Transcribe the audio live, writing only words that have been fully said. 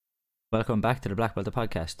Welcome back to the Black Belt the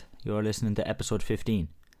podcast. You are listening to episode 15.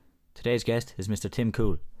 Today's guest is Mr. Tim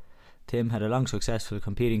Kool. Tim had a long successful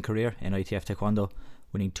competing career in ITF Taekwon-Do,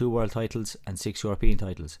 winning 2 world titles and 6 European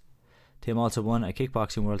titles. Tim also won a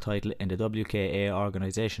Kickboxing World title in the WKA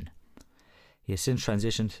organisation. He has since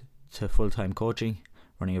transitioned to full-time coaching,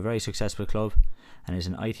 running a very successful club, and is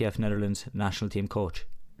an ITF Netherlands national team coach.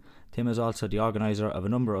 Tim is also the organiser of a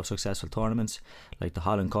number of successful tournaments like the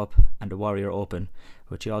Holland Cup and the Warrior Open,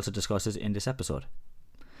 which he also discusses in this episode.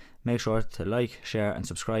 Make sure to like, share and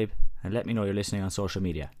subscribe, and let me know you're listening on social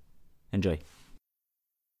media. Enjoy.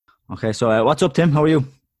 Okay, so what's up, Tim? How are you?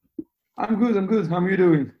 I'm good. How are you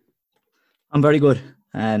doing? I'm very good.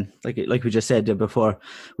 Like we just said before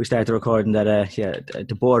we started recording, that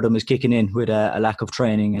the boredom is kicking in with a lack of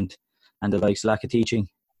training and the lack of teaching.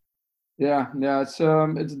 Yeah, it's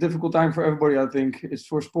a difficult time for everybody. I think it's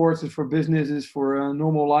for sports, it's for business, it's for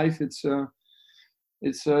normal life. It's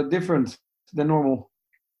different than normal.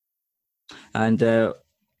 And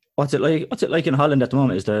what's it like in Holland at the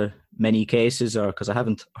moment? Is there many cases, or because I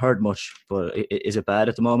haven't heard much, but is it bad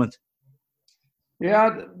at the moment?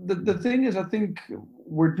 Yeah, the thing is, I think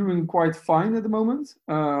we're doing quite fine at the moment.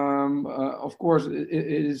 Of course,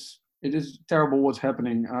 it is terrible what's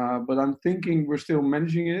happening, but I'm thinking we're still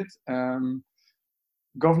managing it.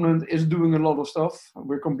 Government is doing a lot of stuff.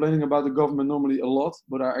 We're complaining about the government normally a lot,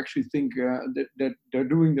 but I actually think that they're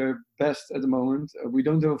doing their best at the moment. We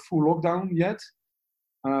don't have a full lockdown yet,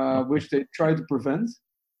 which they try to prevent.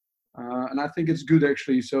 And I think it's good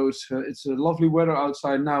actually. So it's a lovely weather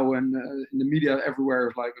outside now, and in the media everywhere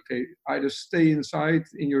is like, okay, either stay inside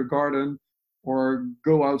in your garden or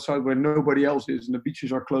go outside where nobody else is, and the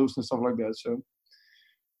beaches are closed and stuff like that. So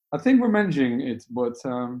I think we're managing it, but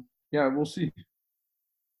we'll see.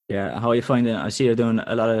 Yeah, how are you finding it? I see you're doing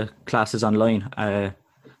a lot of classes online. How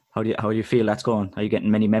do you feel that's going? Are you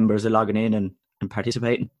getting many members logging in and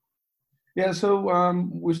participating? Yeah, so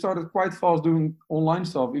we started quite fast doing online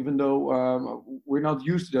stuff, even though we're not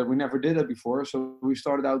used to that. We never did that before. So we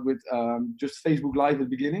started out with just Facebook Live at the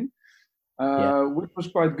beginning, which was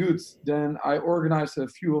quite good. Then I organized a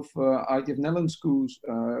few of ITF Netherlands schools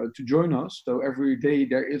to join us. So every day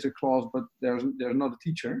there is a class, but there's not a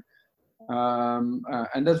teacher.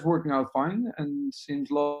 And that's working out fine. And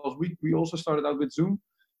since last week, we also started out with Zoom.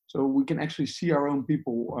 So we can actually see our own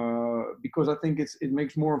people, because I think it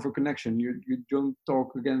makes more of a connection. You don't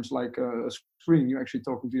talk against like a screen. You're actually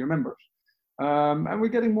talking to your members, and we're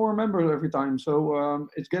getting more members every time. So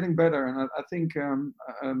it's getting better, and I think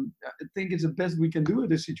it's the best we can do in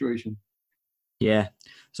this situation. Yeah,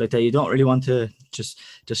 so I tell you, don't really want to just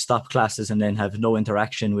stop classes and then have no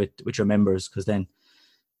interaction with your members, because then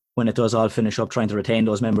when it does all finish up, trying to retain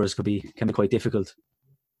those members can be quite difficult.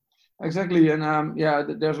 Exactly, and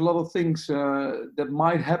there's a lot of things that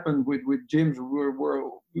might happen with gyms.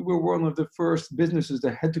 We were one of the first businesses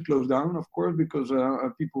that had to close down, of course, because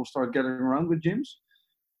people start getting around with gyms,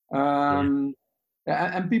 and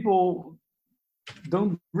people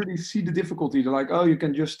don't really see the difficulty. They're like, oh, you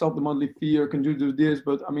can just stop the monthly fee, or can you do this?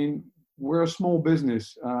 But I mean, we're a small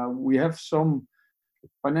business. We have some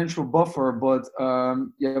financial buffer, but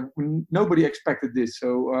nobody expected this.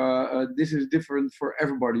 So this is different for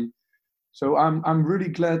everybody. So I'm really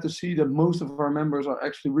glad to see that most of our members are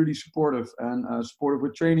actually really supportive, and supportive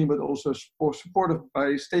with training, but also supportive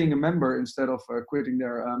by staying a member instead of quitting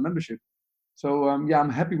their membership. So I'm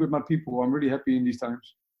happy with my people. I'm really happy in these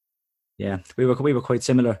times. Yeah, we were quite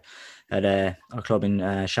similar at our club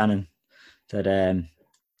in Shannon. That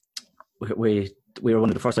we were one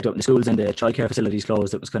of the first to open the schools, and the childcare facilities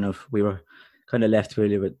closed. It was we were kind of left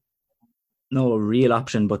really with no real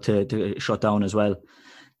option but to shut down as well.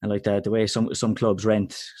 And like the way some clubs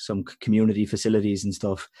rent some community facilities and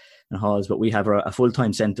stuff and halls, but we have a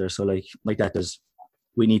full-time centre, so like that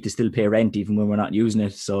we need to still pay rent even when we're not using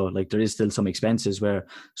it. So like there is still some expenses where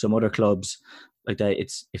some other clubs like that,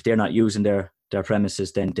 it's if they're not using their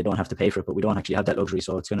premises, then they don't have to pay for it, but we don't actually have that luxury.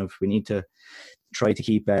 So it's we need to try to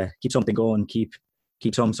keep something going, keep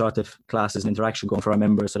some sort of classes and interaction going for our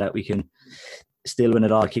members, so that we can still, when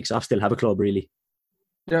it all kicks off, still have a club really.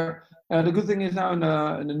 Yeah. The good thing is now in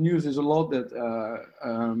the news is a lot that,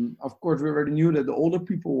 of course, we already knew that the older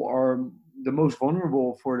people are the most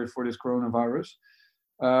vulnerable for this coronavirus.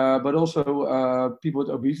 But also people with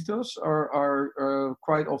obesity are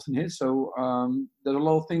quite often hit. So there's a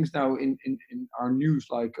lot of things now in our news,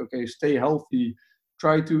 like, okay, stay healthy.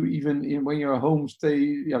 Try to, even when you're home,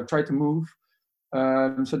 try to move.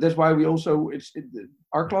 So that's why we also,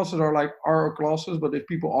 our classes are like our classes, but if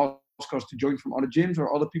people ask us to join from other gyms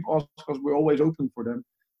or other people ask us, we're always open for them.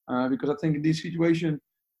 Because I think in this situation,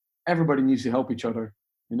 everybody needs to help each other.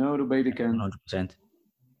 the way they can. 100%.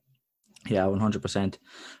 Yeah, 100%.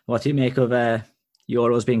 What do you make of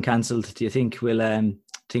Euros being cancelled? Do you think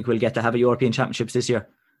we'll get to have a European Championships this year?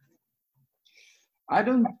 I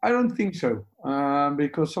don't think so,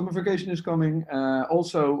 because summer vacation is coming.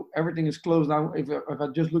 Also, everything is closed now. If I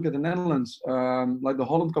just look at the Netherlands, like the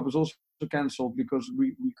Holland Cup is also cancelled because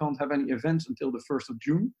we can't have any events until the 1st of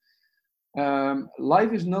June.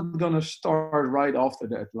 Life is not gonna start right after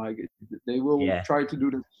that. Like they will try to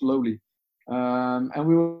do that slowly, and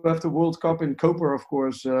we will have the World Cup in Koper, of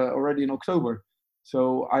course, already in October.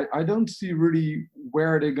 So I don't see really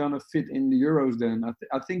where they're gonna fit in the Euros. Then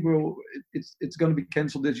I think it's gonna be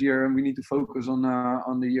cancelled this year, and we need to focus on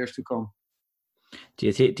the years to come. Do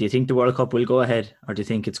you think the World Cup will go ahead, or do you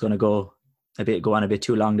think it's going to go on a bit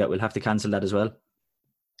too long that we'll have to cancel that as well?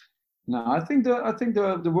 No, I think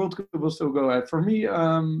the World Cup will still go ahead. For me,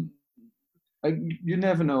 you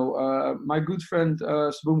never know. My good friend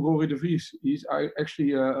Saboom Rory de Vries, he's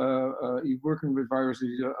working with viruses.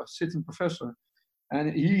 He's a sitting professor.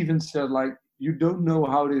 And he even said, like, you don't know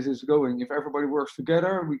how this is going. If everybody works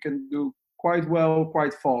together, we can do quite well,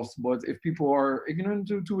 quite fast. But if people are ignorant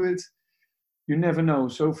to it, you never know.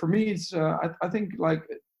 So for me, it's I think like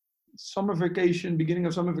beginning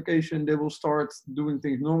of summer vacation, they will start doing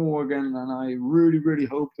things normal again. And I really, really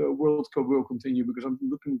hope the World Cup will continue because I'm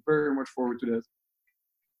looking very much forward to that.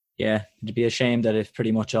 Yeah, it'd be a shame that if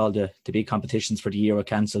pretty much all the big competitions for the year were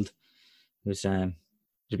cancelled. It'd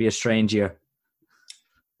be a strange year.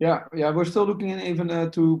 Yeah, we're still looking in even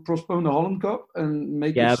to postpone the Holland Cup and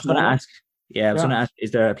make it smaller. I was going to ask, is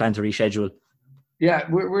there a plan to reschedule? Yeah,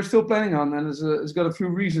 we're still planning on, and it's got a few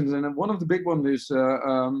reasons. And one of the big ones is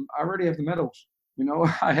I already have the medals.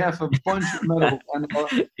 I have a bunch of medals, and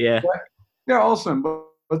they're awesome.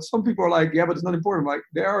 But some people are like, yeah, but it's not important. Like,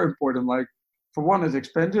 they are important. Like, for one, it's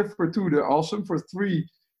expensive. For two, they're awesome. For three,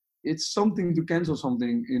 it's something to cancel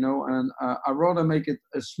something, And I'd rather make it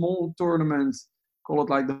a small tournament, call it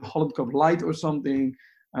like the Holland Cup Light or something,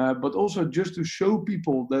 but also just to show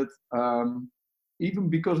people that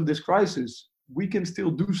even because of this crisis, we can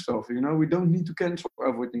still do stuff. We don't need to cancel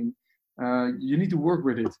everything. You need to work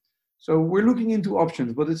with it. So we're looking into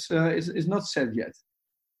options, but it's not set yet.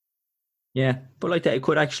 Yeah, but like that, it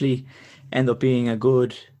could actually end up being a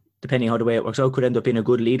good, depending on how the way it works out, could end up being a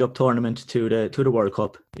good lead-up tournament to the World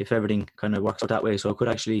Cup if everything kind of works out that way. So it could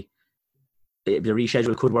actually, the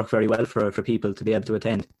reschedule could work very well for people to be able to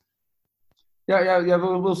attend. Yeah.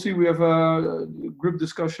 We'll see. We have a group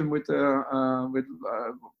discussion with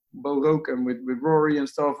Bo Rook and with Rory and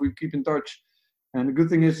stuff. We keep in touch. And the good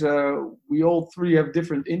thing is we all three have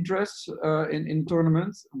different interests in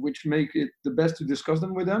tournaments, which make it the best to discuss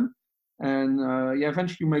them with them. And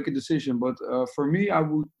eventually make a decision. But for me, I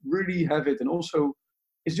would really have it. And also,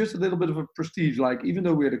 it's just a little bit of a prestige. Like, even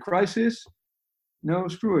though we're at a crisis, no,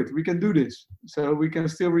 screw it. We can do this. So we can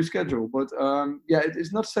still reschedule. But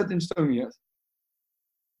it's not set in stone yet.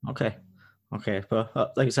 Okay. But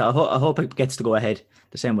like I said, I hope it gets to go ahead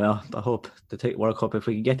the same way. I hope the World Cup, if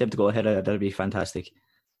we can get them to go ahead, that'll be fantastic.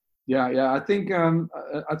 Yeah. I think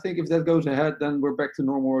if that goes ahead, then we're back to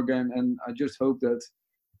normal again. And I just hope that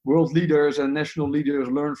world leaders and national leaders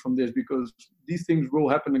learn from this, because these things will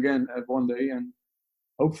happen again at one day. And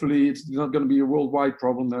hopefully it's not going to be a worldwide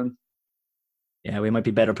problem then. Yeah, we might be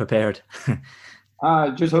better prepared. I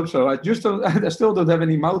just hope so. I still don't have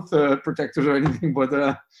any mouth protectors or anything, but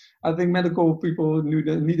I think medical people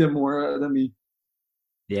need them more than me.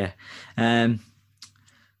 Yeah.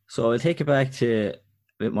 So I'll take it back to a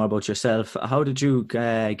bit more about yourself. How did you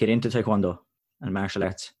get into Taekwondo and martial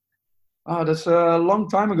arts? That's a long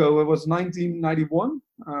time ago. It was 1991.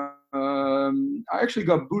 I actually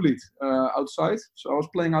got bullied outside. So I was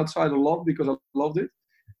playing outside a lot because I loved it.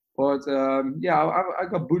 But I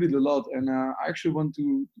got bullied a lot, and I actually want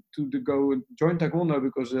to go and join Taekwondo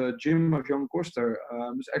because Jim of Jan Koster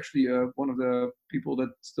was actually one of the people that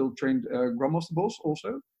still trained Grandmaster Boss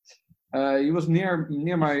also. He was near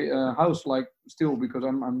my house, like, still, because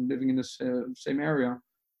I'm living in this same area,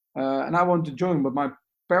 and I wanted to join, but my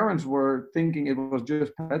parents were thinking it was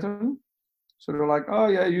just pattern. So they're like, oh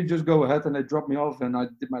yeah, you just go ahead, and they dropped me off, and I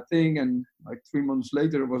did my thing, and like 3 months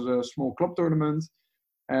later it was a small club tournament.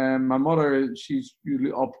 And my mother, she's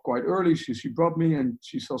usually up quite early. She brought me, and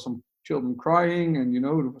she saw some children crying, and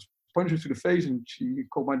there was punches to the face, and she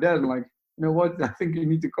called my dad and like, you know what, I think you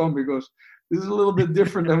need to come because this is a little bit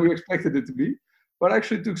different than we expected it to be. But I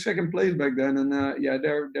actually took second place back then, and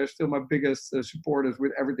they're still my biggest supporters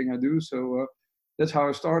with everything I do. So that's how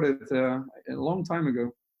I started a long time ago.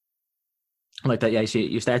 Like that, yeah. So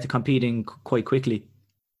you started competing quite quickly.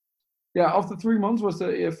 Yeah, after 3 months was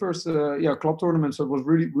the first club tournament. So it was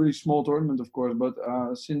really really small tournament, of course. But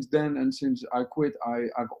since then and since I quit,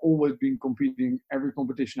 I've always been competing every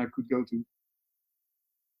competition I could go to.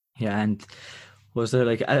 Yeah, and was there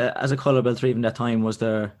like as a colour belt even that time?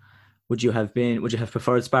 Would you have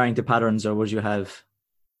preferred sparring to patterns, or would you have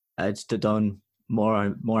done more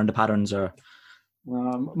on the patterns, or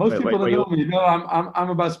Most people were that you? know me know I'm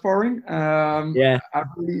about sparring. Yeah, I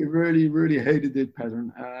really really really hated it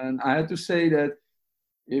pattern, and I had to say that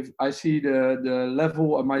if I see the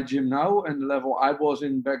level of my gym now and the level I was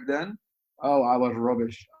in back then, oh, I was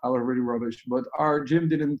rubbish. I was really rubbish. But our gym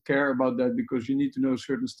didn't care about that because you need to know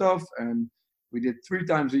certain stuff. And we did 3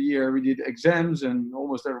 times a year. We did exams, and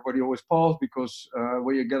almost everybody always passed because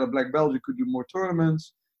when you get a black belt, you could do more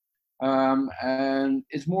tournaments. And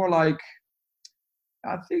it's more like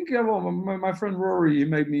I think, yeah, well, my friend Rory, he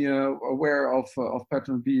made me aware of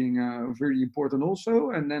pattern being very important also.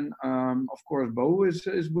 And then, of course, Bo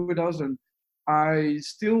is with us. And I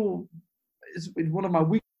still, it's one of my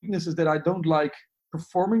weaknesses that I don't like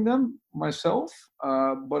performing them myself,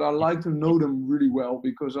 but I like to know them really well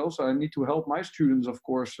because also I need to help my students, of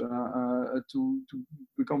course, to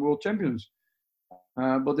become world champions.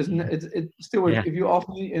 But it's still, yeah, if you ask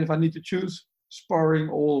me if I need to choose, sparring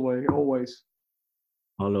all the way, always.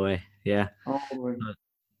 all the way. Yeah. All the way.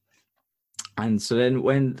 And so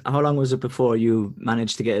then, how long was it before you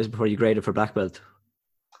managed to before you graded for black belt?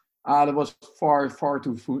 That was far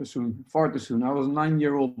too soon. Far too soon. I was a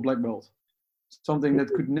 9-year-old black belt. Something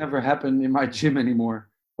that could never happen in my gym anymore.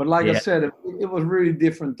 But like I Yeah, said, it was really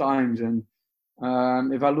different times. And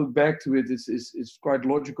if I look back to it, it's quite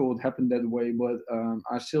logical it happened that way. But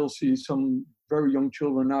I still see some very young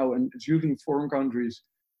children now, and it's usually in foreign countries.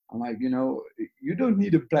 I'm like, you don't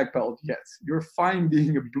need a black belt yet. You're fine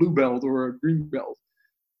being a blue belt or a green belt.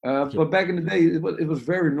 yeah. But back in the day, it was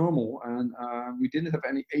very normal, and we didn't have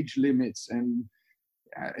any age limits, and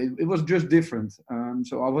it was just different.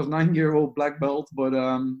 So I was 9-year-old black belt, but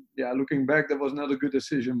yeah, looking back, that was not a good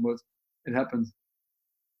decision, but it happened.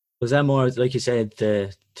 Was that more like you said to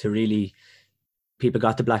really people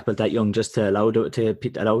got the black belt that young just to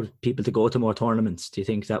allow people to go to more tournaments? Do you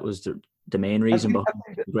think that was the main I reason think,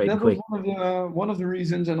 behind grading that was quick? one of the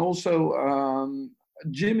reasons, and also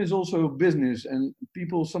gym is also a business, and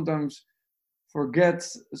people sometimes forget.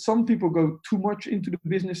 Some people go too much into the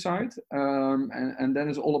business side, and then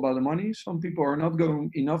it's all about the money. Some people are not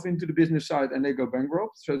going enough into the business side, and they go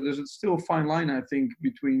bankrupt. So there's still a fine line, I think,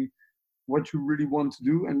 between what you really want to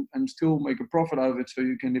do and still make a profit out of it, so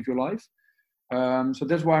you can live your life. So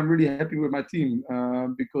that's why I'm really happy with my team,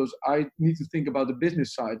 because I need to think about the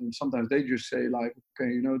business side, and sometimes they just say like,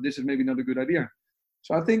 okay, this is maybe not a good idea.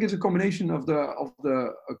 So I think it's a combination of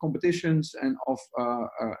the competitions and of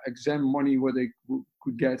exam money where they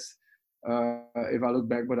could get. If I look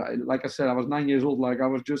back, but like I said, I was 9 years old. Like I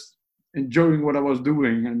was just enjoying what I was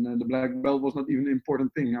doing, and the black belt was not even an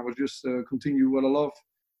important thing. I was just continue what I love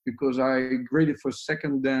because I graded for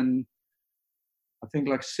second then I think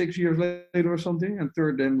like 6 years later or something, and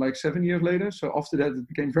third then like 7 years later. So after that, it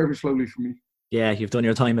became very slowly for me. Yeah, you've done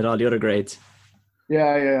your time at all the other grades.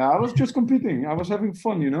 Yeah, yeah. I was just competing. I was having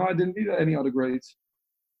fun. I didn't need any other grades.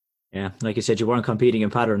 Yeah, like you said, you weren't competing in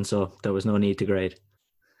patterns, so there was no need to grade.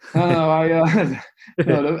 No, no,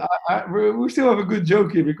 no. We still have a good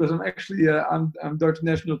joke here because I'm actually I'm Dutch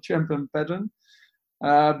national champion pattern.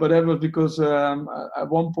 But that was because at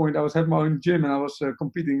one point I was having my own gym and I was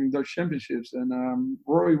competing in Dutch championships, and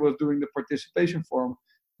Rory was doing the participation form.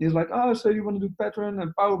 He's like, "Oh, so you want to do pattern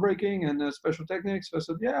and power breaking and special techniques?" So I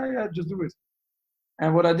said, "Yeah, yeah, just do it."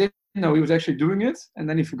 And what I didn't know, he was actually doing it, and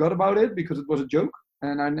then he forgot about it because it was a joke,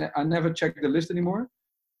 and I never checked the list anymore.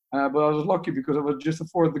 But I was lucky because I was just a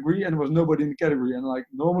fourth degree and there was nobody in the category. And like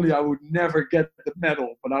normally I would never get the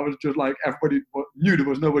medal, but I was just like everybody knew there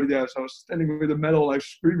was nobody there, so I was standing with the medal, like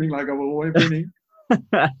screaming like I was winning.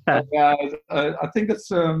 And, I think that's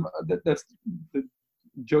the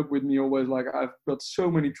joke with me always. Like I've got so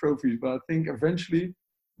many trophies, but I think eventually,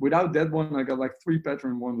 without that one, I got like 3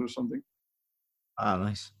 pattern ones or something. Ah,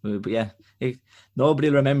 nice. But yeah, nobody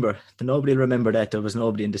will remember. Nobody will remember that there was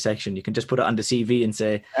nobody in the section. You can just put it on the CV and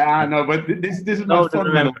say, Ah, no, but this is my "No, they'll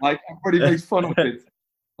fun medal. remember." Like everybody makes fun of it.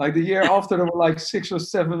 Like the year after, there were like 6 or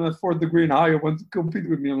 7 and fourth degree and higher want to compete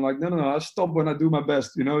with me. I'm like, no, I stop when I do my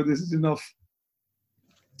best. This is enough.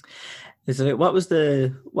 What was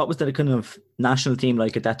the kind of national team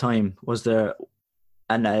like at that time? Was there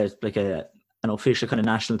like an official kind of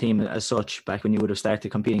national team as such back when you would have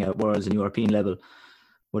started competing at worlds and European level?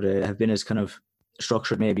 Would it have been as kind of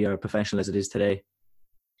structured maybe or professional as it is today?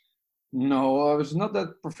 No, I was not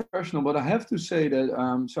that professional, but I have to say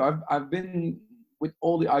that so I've been with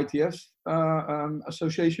all the ITF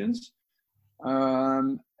associations.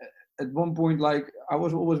 Um, at one point, like I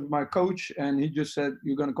was always with my coach, and he just said,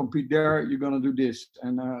 "You're going to compete there. You're going to do this."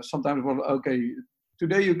 And sometimes it was okay.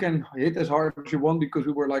 Today you can hit as hard as you want because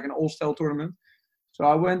we were like an all-style tournament. So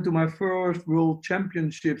I went to my first World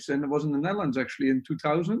Championships, and it was in the Netherlands actually in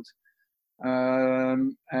 2000.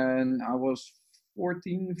 And I was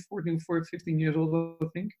 15 years old, I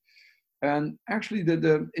think. And actually,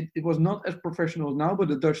 it was not as professional as now, but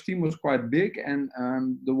the Dutch team was quite big. And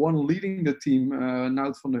the one leading the team,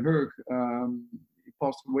 Nout van der Hurk, he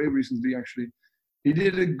passed away recently, actually. He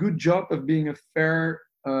did a good job of being a fair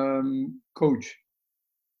coach.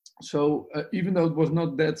 So even though it was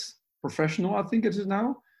not that professional, I think it is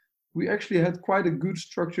now, we actually had quite a good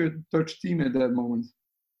structured Dutch team at that moment.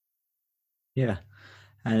 Yeah.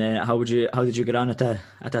 And how did you get on at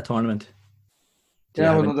that tournament?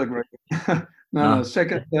 Yeah, it was not that great. No.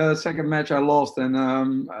 Second match I lost, and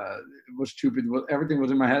it was stupid. Everything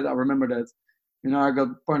was in my head. I remember that. I got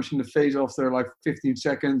punched in the face after like 15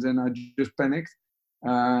 seconds, and I just panicked.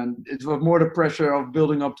 And it was more the pressure of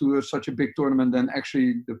building up to such a big tournament than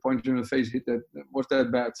actually the punch in the face hit that was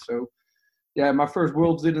that bad. So, yeah, my first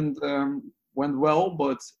Worlds didn't went well,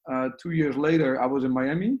 but 2 years later I was in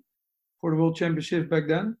Miami for the World Championships back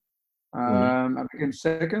then. I became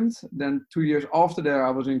second. Then 2 years after that, I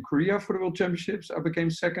was in Korea for the World Championships. I became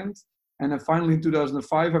second. And then finally in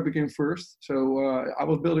 2005, I became first. So I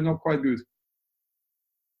was building up quite good.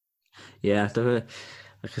 Yeah,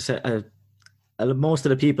 like I said, most of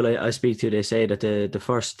the people I speak to, they say that the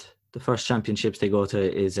first championships they go to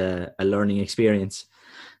is a learning experience.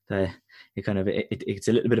 It's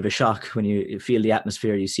a little bit of a shock when you feel the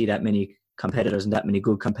atmosphere. You see that many competitors and that many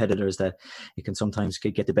good competitors that it can sometimes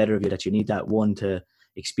get the better of you, that you need that one to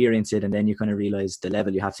experience it, and then you kind of realize the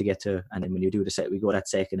level you have to get to, and then when you do we go that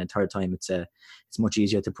second and third time, it's much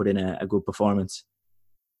easier to put in a good performance.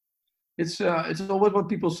 It's always what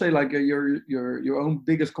people say, like you're your own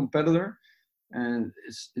biggest competitor, and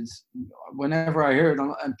it's whenever I hear it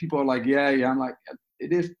and people are like yeah, I'm like,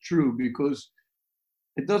 it is true, because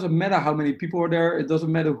it doesn't matter how many people are there. It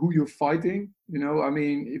doesn't matter who you're fighting. I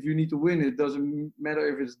mean, if you need to win, it doesn't matter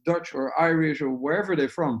if it's Dutch or Irish or wherever they're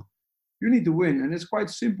from. You need to win, and it's quite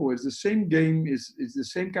simple. It's the same game. It's the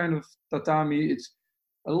same kind of tatami. It's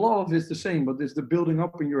a lot of it's the same, but it's the building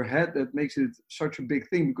up in your head that makes it such a big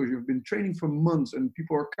thing, because you've been training for months and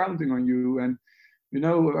people are counting on you, and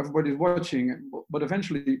everybody's watching. But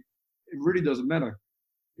eventually, it really doesn't matter.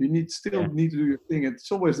 You need to do your thing.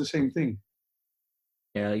 It's always the same thing.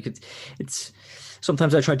 Yeah, it's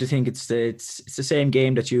sometimes I try to think it's the same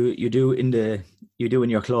game that you do in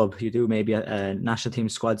your club. You do maybe a national team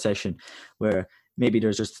squad session where maybe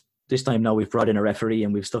there's just this time now we've brought in a referee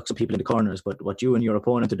and we've stuck some people in the corners, but what you and your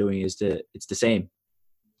opponent are doing it's the same.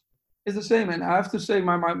 It's the same, and I have to say,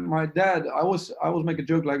 my dad, I always make a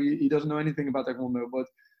joke like he doesn't know anything about Taekwondo, but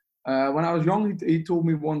when I was young, he told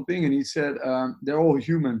me one thing, and he said they're all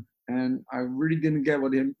human, and I really didn't get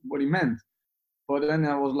what he meant. But then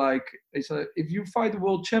I was like, he said, if you fight the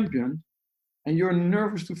world champion and you're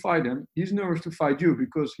nervous to fight him, he's nervous to fight you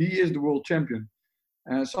because he is the world champion.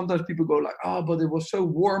 And sometimes people go like, oh, but it was so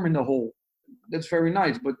warm in the hole. That's very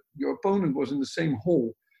nice, but your opponent was in the same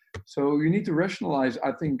hole. So you need to rationalize,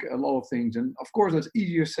 I think, a lot of things. And of course, that's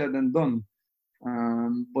easier said than done.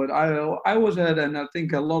 But I was had, and I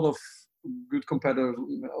think a lot of good competitors,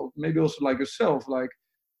 maybe also like yourself, like,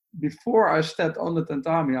 before I stepped on the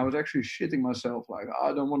tatami, I was actually shitting myself. Like,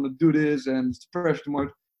 I don't want to do this, and it's pressure too much.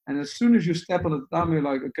 And as soon as you step on the tatami, you're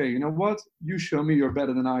like, okay, you know what? You show me you're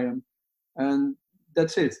better than I am. And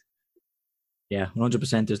that's it. Yeah,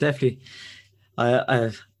 100%. There's definitely,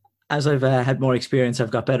 as I've had more experience,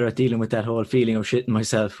 I've got better at dealing with that whole feeling of shitting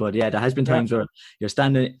myself. But yeah, there has been times where you're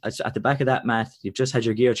standing at the back of that mat, you've just had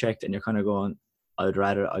your gear checked, and you're kind of going, I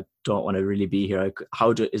don't want to really be here.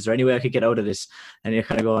 Is there any way I could get out of this? And you're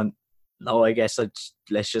kind of going, no, I guess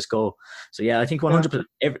let's just go. So yeah, I think 100%.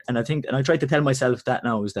 And I try to tell myself that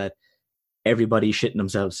now is that everybody's shitting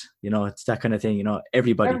themselves. It's that kind of thing.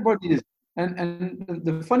 Everybody is. And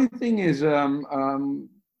the funny thing is,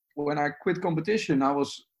 when I quit competition, I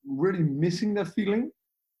was really missing that feeling.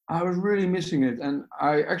 I was really missing it, and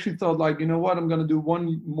I actually thought, like, you know what, I'm going to do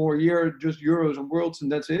one more year, just Euros and Worlds,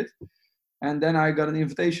 and that's it. And then I got an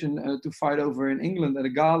invitation to fight over in England at a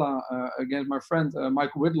gala against my friend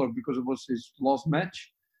Michael Whitlock, because it was his last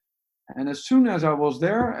match. And as soon as I was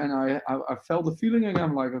there and I felt the feeling again,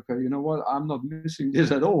 I'm like, okay, you know what? I'm not missing this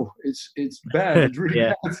at all. It's bad. It's really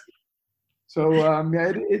bad. So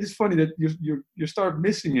yeah, it is funny that you start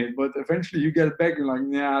missing it, but eventually you get it back. You're like,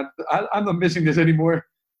 yeah, I'm not missing this anymore.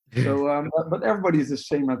 So, but everybody is the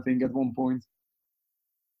same, I think, at one point.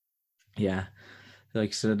 Yeah.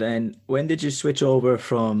 Like, so then when did you switch over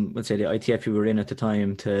from, let's say, the ITF you were in at the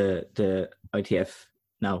time to the ITF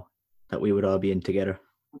now that we would all be in together?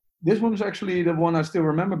 This one is actually the one I still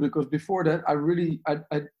remember, because before that, I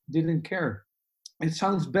didn't care. It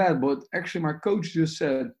sounds bad, but actually my coach just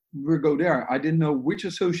said, we'll go there. I didn't know which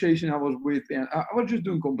association I was with, and I was just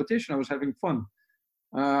doing competition. I was having fun.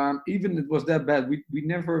 Even it was that bad. We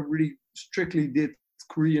never really strictly did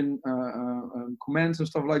Korean commands and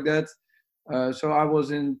stuff like that. So I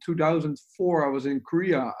was in 2004. I was in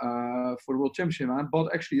Korea for the World Championship. I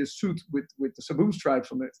bought actually a suit with the Saboom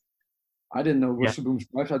stripes on it. I didn't know what Yeah. Saboom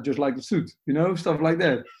stripes. I just liked the suit, stuff like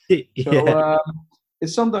that. Yeah. So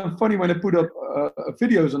it's sometimes funny when I put up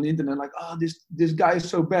videos on the internet, like, oh, this guy is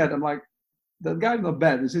so bad. I'm like, that guy's not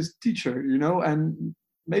bad. It's his teacher, and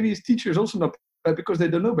maybe his teacher is also not bad because they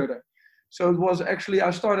don't know better. So it was actually, I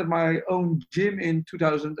started my own gym in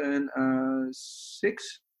 2007.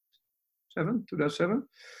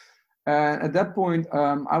 And at that point,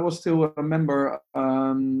 I was still a member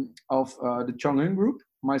of the Chang'un group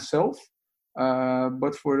myself.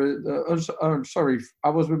 But for I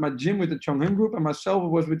was with my gym with the Chang'un group, and myself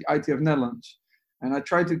was with the ITF Netherlands. And I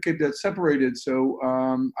tried to keep that separated so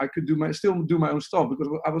I could still do my own stuff, because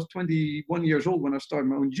I was 21 years old when I started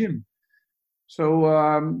my own gym. So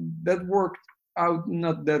that worked out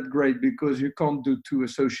not that great, because you can't do two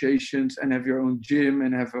associations and have your own gym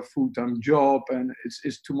and have a full-time job, and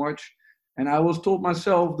it's too much. And I was told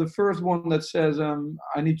myself, the first one that says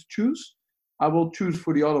I need to choose, I will choose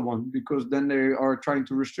for the other one, because then they are trying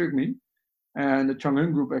to restrict me. And the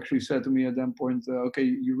Chang'un group actually said to me at that point, okay,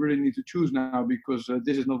 you really need to choose now, because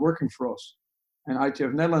this is not working for us. And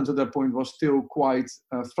ITF Netherlands at that point was still quite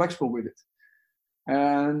flexible with it.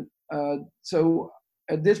 And so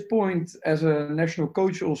at this point, as a national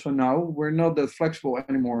coach also now, we're not that flexible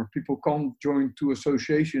anymore. People can't join two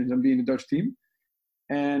associations and be in the Dutch team.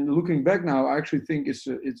 And looking back now, I actually think it's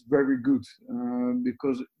very good,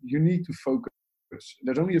 because you need to focus.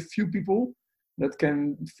 There's only a few people that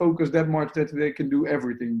can focus that much that they can do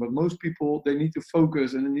everything. But most people, they need to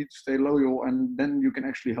focus and they need to stay loyal, and then you can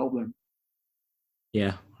actually help them.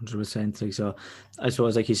 Yeah, 100%. Like, so I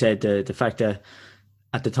suppose, like you said, the fact that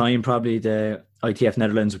at the time, probably the ITF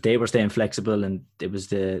Netherlands, they were staying flexible, and it was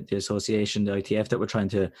the association, the ITF, that were trying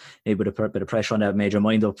to maybe put a bit of pressure on that, made your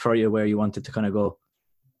mind up for you where you wanted to kind of go.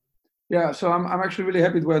 Yeah, so I'm actually really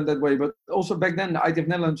happy it went that way. But also back then, the ITF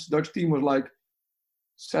Netherlands Dutch team was like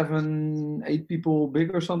 7-8 people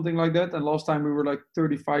big or something like that. And last time we were like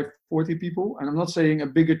 35-40 people. And I'm not saying a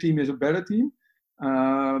bigger team is a better team,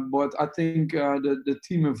 but I think the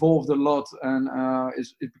team evolved a lot, and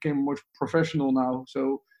it became much professional now.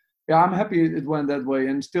 So yeah, I'm happy it went that way.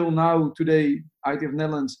 And still now today, ITF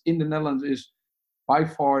Netherlands in the Netherlands is by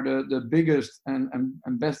far the biggest and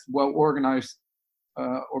best well organized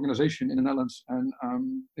organization in the Netherlands, and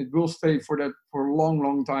it will stay for that for a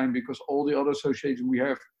long time, because all the other associations we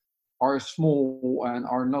have are small and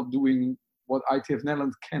are not doing what ITF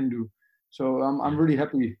Netherlands can do. So I'm really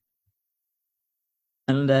happy.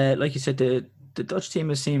 And like you said, the Dutch team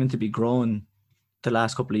is seeming to be growing the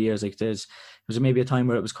last couple of years. Like there's maybe a time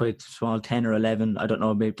where it was quite small, 10 or 11. I don't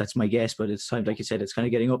know, maybe that's my guess, but it's time, like you said, it's kind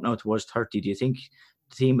of getting up now towards 30. Do you think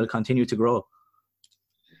the team will continue to grow?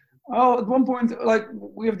 Oh, at one point, like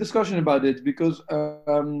we have discussion about it, because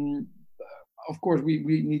of course we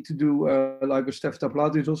need to do like with Stef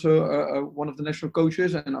Taplato is also one of the national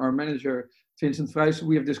coaches, and our manager Vincent Vrijs.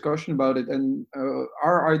 We have discussion about it, and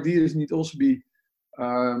our ideas need also be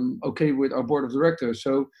okay with our board of directors.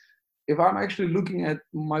 So if I'm actually looking at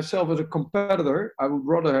myself as a competitor, I would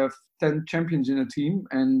rather have 10 champions in a team,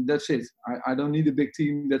 and that's it. I don't need a big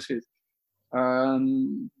team. That's it.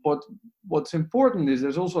 But what's important is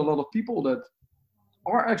there's also a lot of people that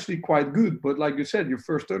are actually quite good, but like you said, your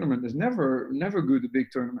first tournament is never good, the big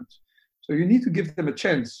tournaments. So you need to give them a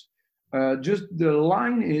chance. Just the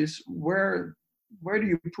line is where do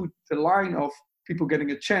you put the line of people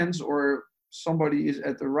getting a chance, or somebody is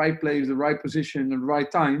at the right place, the right position, the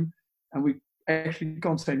right time, and we actually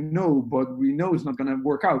can't say no, but we know it's not going to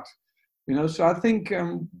work out. So I think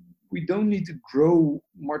we don't need to grow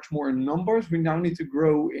much more in numbers. We now need to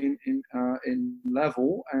grow in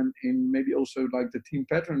level, and in maybe also like the team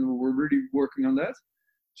pattern. We're really working on that.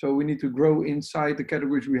 So we need to grow inside the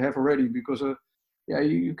categories we have already, because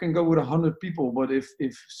you can go with 100 people, but if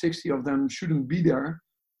 60 of them shouldn't be there,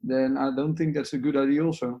 then I don't think that's a good idea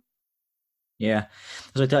also. Yeah,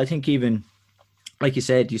 so I think even like you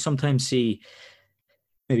said, you sometimes see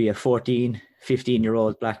maybe a 14,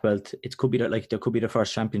 15-year-old black belt. It could be that, like, there could be the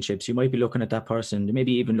first championships. You might be looking at that person,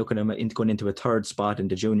 maybe even looking at them going into a third spot in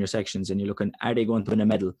the junior sections, and you're looking, are they going to win a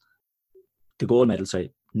medal? The gold medal,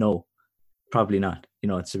 sorry. No, probably not.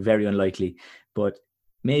 It's very unlikely. But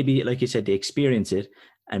maybe, like you said, they experience it,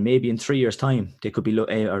 and maybe in 3 years' time, they could be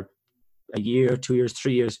or a year, 2 years,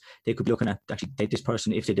 3 years, they could be looking at actually this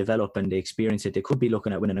person, if they develop and they experience it, they could be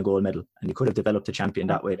looking at winning a gold medal, and they could have developed a champion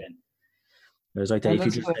that way then. Whereas like that,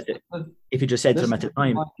 if you just said to them at the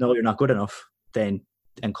time, no, you're not good enough, then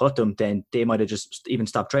and cut them, then they might have just even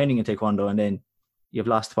stopped training in Taekwondo, and then you've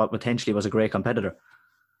lost what potentially was a great competitor.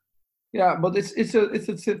 Yeah, but it's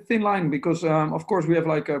a thin line, because of course we have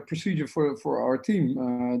like a procedure for our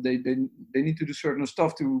team. They need to do certain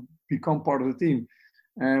stuff to become part of the team.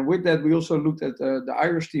 And with that, we also looked at the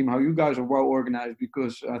Irish team, how you guys are well organized,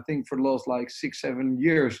 because I think for the last like 6-7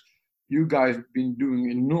 years, you guys have been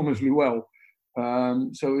doing enormously well.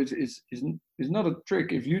 So it's not a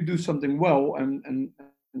trick. If you do something well, and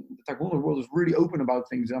the Taekwondo world is really open about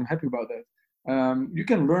things, I'm happy about that. You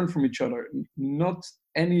can learn from each other. Not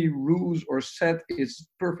any rules or set is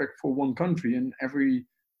perfect for one country, and every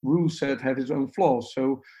rule set has its own flaws.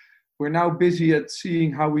 So we're now busy at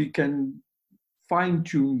seeing how we can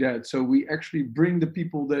fine-tune that, so we actually bring the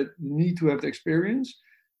people that need to have the experience,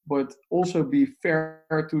 but also be fair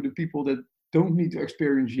to the people that don't need to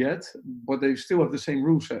experience yet, but they still have the same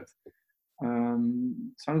rule set.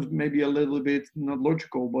 Sounds maybe a little bit not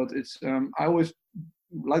logical, but it's I always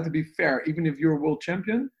like to be fair. Even if you're a world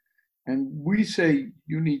champion and we say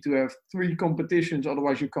you need to have 3 competitions,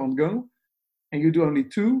 otherwise you can't go, and you do only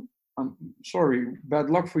 2, I'm sorry, bad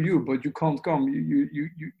luck for you, but you can't come.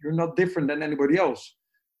 You're not different than anybody else,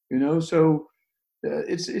 So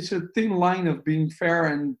it's a thin line of being fair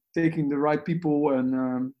and taking the right people,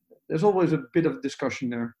 and there's always a bit of discussion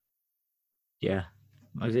there. Yeah,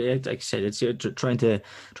 like I said, it's trying to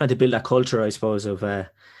build that culture, I suppose, of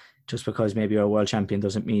just because maybe you're a world champion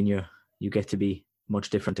doesn't mean you get to be much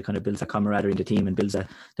different. To kind of build that camaraderie in the team and builds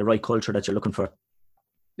the right culture that you're looking for.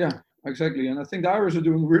 Yeah, exactly. And I think the Irish are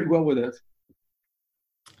doing really well with it.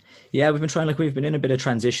 Yeah, we've been in a bit of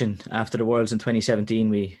transition after the Worlds in 2017.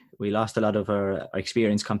 We lost a lot of our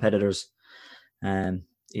experienced competitors,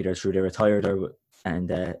 either through they retired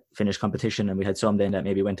and finished competition, and we had some then that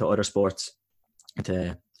maybe went to other sports,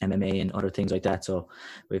 to MMA and other things like that. So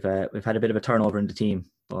we've had a bit of a turnover in the team,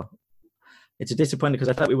 but it's a disappointment, because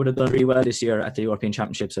I thought we would have done really well this year at the European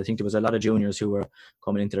Championships. I think there was a lot of juniors who were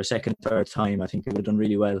coming into their second, third time. I think we would have done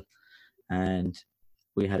really well, and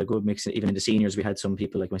we had a good mix. Even in the seniors, we had some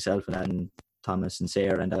people like myself and Thomas and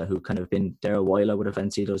Sarah and who kind of been there a while. I would have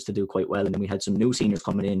fancied us to do quite well, and then we had some new seniors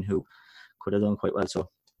coming in who could have done quite well. So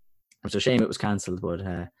it's a shame it was cancelled, but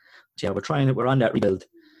yeah, we're on that rebuild.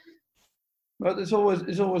 But it's always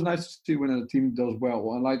nice to see when a team does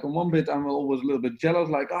well. And like on one bit, I'm always a little bit jealous,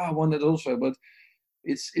 like, I won that also. But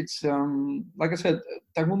it's like I said,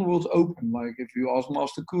 Taekwondo World's open. Like if you ask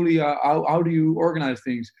Master Kool, how do you organize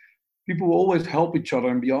things? People will always help each other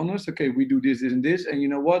and be honest. Okay, we do this, this, and this, and you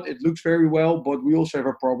know what? It looks very well, but we also have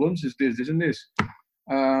our problems. It's this, and this.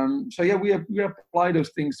 So yeah, we apply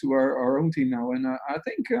those things to our own team now, and I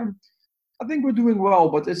think we're doing well.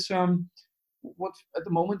 But it's what at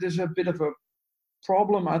the moment is a bit of a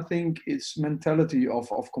problem. I think it's mentality of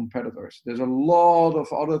competitors. There's a lot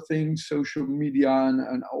of other things, social media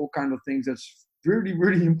and all kind of things that's really,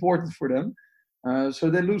 really important for them. So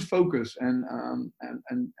they lose focus, and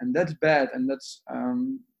that's bad, and that's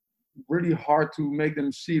really hard to make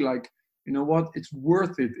them see, like, you know what, it's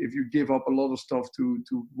worth it if you give up a lot of stuff to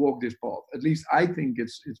walk this path. At least I think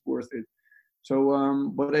it's worth it.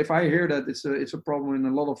 So, but if I hear that it's a problem in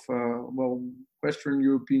a lot of Western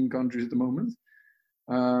European countries at the moment.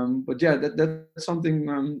 But yeah, that's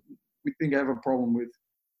something we think I have a problem with.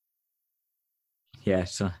 Yeah,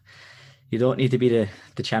 so you don't need to be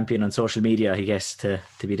the champion on social media, I guess, to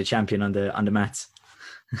be the champion on the mats.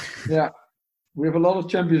 Yeah, we have a lot of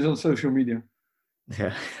champions on social media.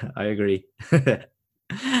 Yeah, I agree.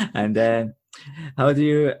 And how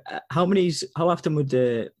often would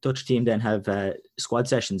the Dutch team then have squad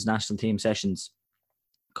sessions, national team sessions?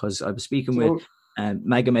 Because I was speaking with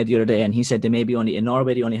Magomed the other day, and he said in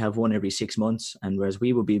Norway they only have one every 6 months, and whereas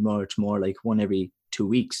we would be much more like one every 2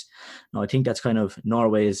 weeks. Now I think that's kind of,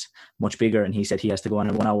 Norway is much bigger, and he said he has to go on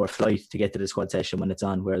a 1 hour flight to get to the squad session when it's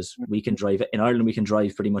on, whereas we can drive in Ireland. We can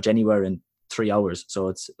drive pretty much anywhere in 3 hours, so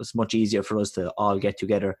it's much easier for us to all get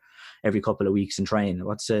together every couple of weeks and train.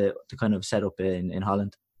 What's the kind of setup in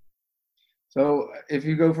Holland? So if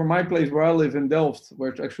you go from my place where I live in Delft, where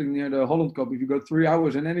it's actually near the Holland Cup, if you go 3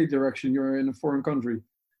 hours in any direction, you're in a foreign country.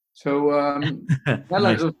 So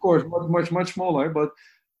Netherlands, Nice. of course, much smaller. But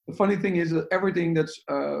the funny thing is that everything that's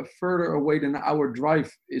further away than our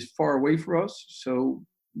drive is far away for us. So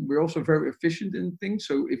we're also very efficient in things.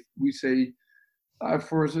 So if we say,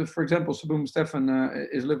 for example, Saboom Stefan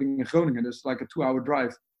is living in Groningen, it's like a 2 hour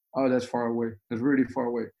drive. Oh, that's far away. That's really far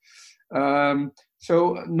away.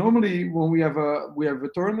 So normally when we have a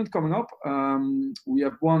tournament coming up, we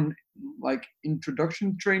have one like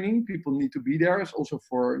introduction training. People need to be there. It's also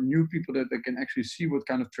for new people that they can actually see what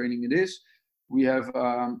kind of training it is. We have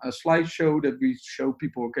a slideshow that we show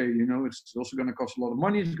people. Okay, it's also going to cost a lot of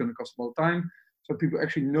money. It's going to cost a lot of time, so people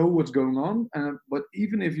actually know what's going on. But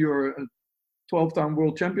even if you're a 12-time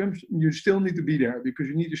world champion, you still need to be there because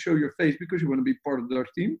you need to show your face because you want to be part of the Dutch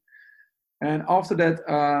team. And after that,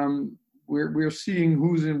 we're seeing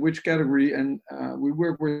who's in which category, and we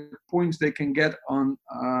work with points they can get on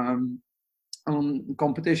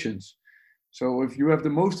competitions. So if you have the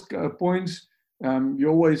most points, you're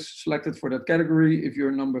always selected for that category. If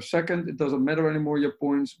you're number second, it doesn't matter anymore your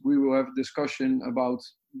points. We will have a discussion about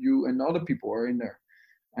you and the other people who are in there,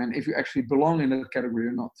 and if you actually belong in that category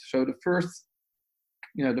or not. So the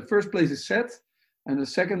first place is set. And the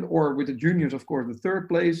second, or with the juniors, of course, the third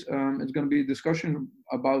place, it's going to be a discussion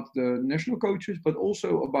about the national coaches, but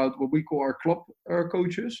also about what we call our club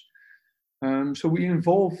coaches. So we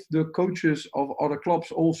involve the coaches of other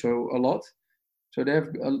clubs also a lot. So they have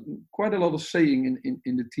quite a lot of saying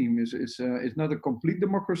in the team. It's not a complete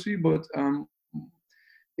democracy, but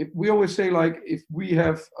we always say, like, if we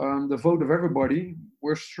have the vote of everybody,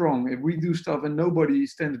 we're strong. If we do stuff and nobody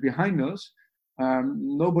stands behind us,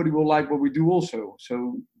 nobody will like what we do also.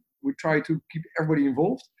 So we try to keep everybody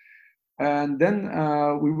involved. And then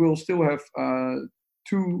we will still have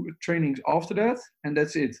 2 trainings after that, and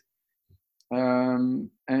that's it.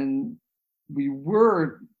 And we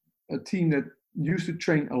were a team that used to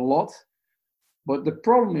train a lot. But the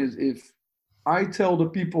problem is, if I tell the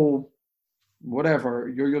people, whatever,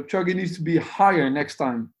 your chuggy needs to be higher next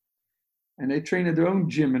time, and they train at their own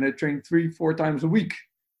gym and they train 3-4 times a week,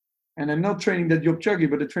 and I'm not training that job chuggy,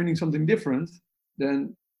 but they're training something different,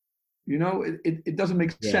 then, it doesn't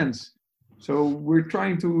make sense. So we're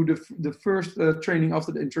trying to, the first training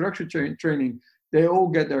after the introduction training, they all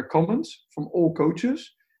get their comments from all coaches.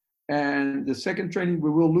 And the second training, we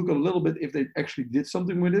will look a little bit if they actually did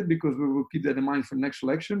something with it, because we will keep that in mind for next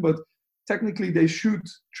selection. But technically, they should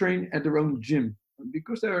train at their own gym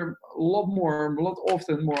because they're more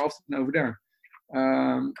often over there.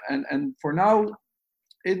 And for now,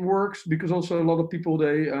 it works because also a lot of people,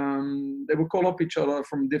 they will call up each other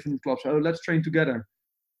from different clubs. Oh, let's train together.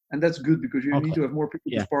 And that's good because you need to have more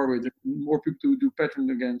people to spar with, more people to do pattern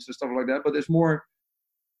against and stuff like that. But there's more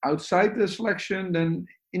outside the selection than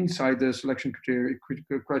inside the selection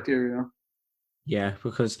criteria. Yeah,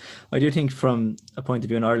 because I do think from a point of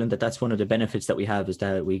view in Ireland that's one of the benefits that we have, is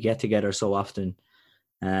that we get together so often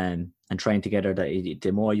and train together, that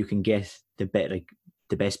the more you can get,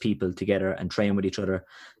 the best people together and train with each other.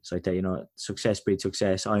 So like that, success breeds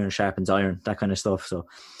success, iron sharpens iron, that kind of stuff. So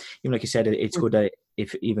even like you said, it's good that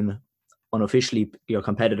if even unofficially your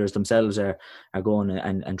competitors themselves are going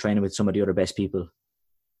and training with some of the other best people.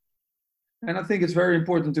 And I think it's very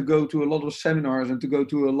important to go to a lot of seminars and to go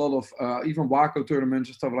to a lot of even WACO tournaments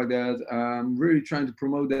and stuff like that. Really trying to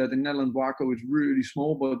promote that. In Netherlands, WACO is really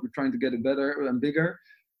small, but we're trying to get it better and bigger,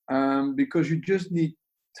 because you just need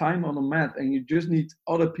time on the mat, and you just need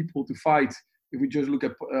other people to fight. If we just look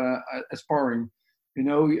at sparring,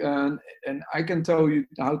 and I can tell you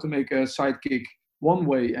how to make a side kick one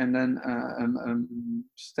way, and then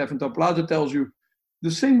Stefan Toplaza tells you the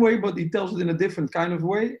same way, but he tells it in a different kind of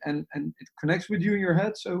way, and it connects with you in your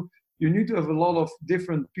head. So you need to have a lot of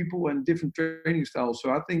different people and different training styles.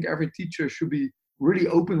 So I think every teacher should be really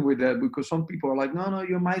open with that, because some people are like, no,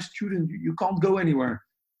 you're my student, you can't go anywhere.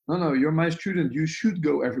 No, you're my student, you should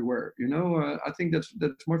go everywhere. I think that's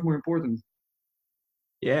much more important.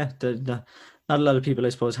 Yeah, not a lot of people, I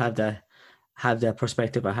suppose, have that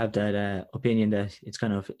perspective, or have that opinion that it's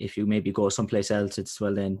kind of, if you maybe go someplace else, it's,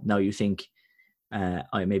 well, then now you think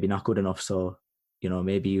I'm maybe not good enough, so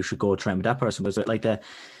maybe you should go train with that person. But like that,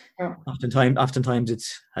 oftentimes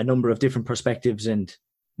it's a number of different perspectives, and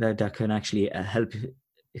that can actually help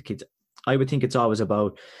kids. I would think it's always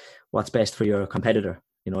about what's best for your competitor.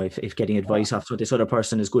 If getting advice off what this other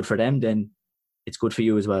person is good for them, then it's good for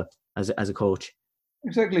you as well as a coach.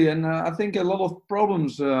 Exactly, and I think a lot of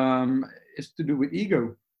problems is to do with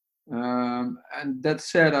ego. And that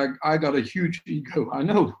said, I got a huge ego. I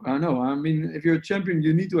know. I mean, if you're a champion,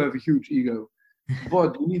 you need to have a huge ego,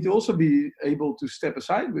 but you need to also be able to step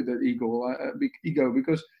aside with that big ego,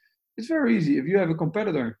 because it's very easy. If you have a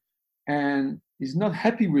competitor and he's not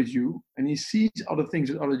happy with you and he sees other things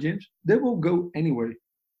at other gyms, they will go anyway.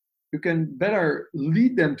 You can better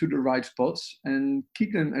lead them to the right spots and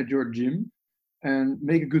keep them at your gym and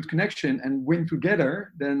make a good connection and win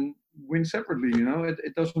together than win separately.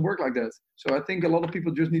 It doesn't work like that. So I think a lot of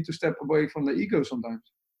people just need to step away from the ego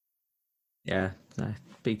sometimes. Yeah,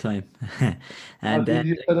 big time. Not And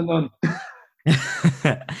easier said than done.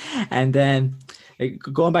 and then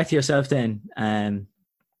going back to yourself then,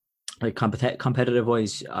 like competitive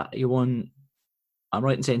wise, you won, I'm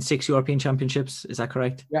right in saying 6 European championships, is that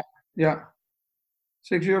correct? Yeah.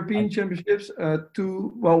 6 European championships,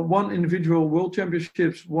 one individual world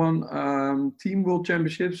championships, one team world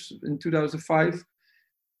championships in 2005,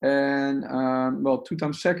 and 2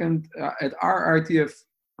 times second at our ITF.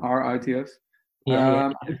 I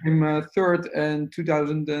came third in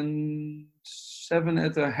 2007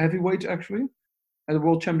 at the heavyweights, actually, at the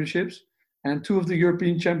World Championships. And 2 of the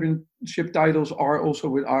European Championship titles are also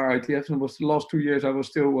with our ITF. And it was the last 2 years I was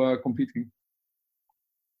still competing.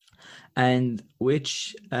 And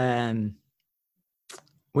which were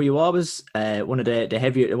you always one of the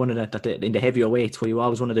heavier, in the heavier weights? Were you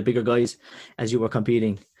always one of the bigger guys as you were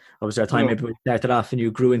competing, or was there a time maybe we started off and you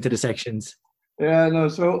grew into the sections? Yeah, no.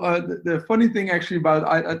 So the funny thing actually about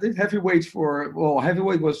I did heavyweights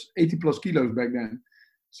heavyweight was 80 plus kilos back then.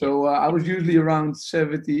 So I was usually around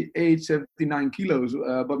 78, 79 kilos.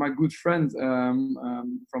 But my good friend from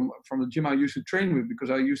the gym I used to train with, because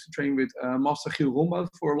I used to train with Master Giel Rombout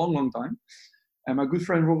for a long, long time. And my good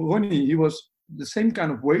friend Ronnie, he was the same kind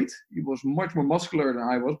of weight. He was much more muscular than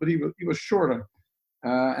I was, but he was shorter.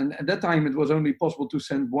 And at that time, it was only possible to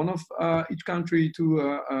send one of each country to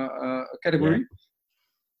a category. Yeah.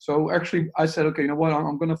 So actually, I said, okay, you know what?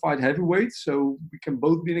 I'm going to fight heavyweight, so we can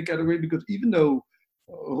both be in a category. Because even though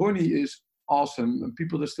Ronnie is awesome, and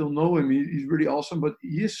people that still know him, he's really awesome, but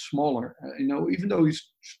he is smaller. Even though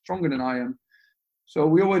he's stronger than I am. So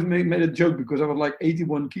we always made a joke, because I was like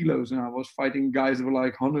 81 kilos and I was fighting guys that were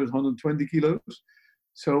like 100, 120 kilos.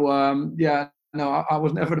 So no, I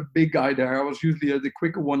was never the big guy there. I was usually the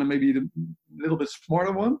quicker one and maybe the little bit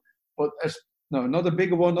smarter one, but not the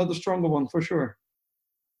bigger one, not the stronger one, for sure.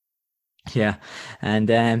 Yeah, and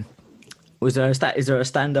is there a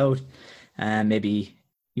standout, maybe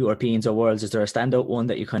Europeans or worlds? Is there a standout one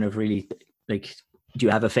that you kind of really like? Do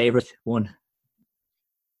you have a favorite one?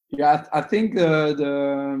 Yeah, I think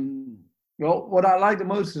what I like the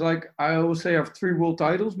most is, like, I always say I have 3 world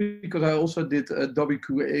titles, because I also did a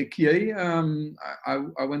WQA.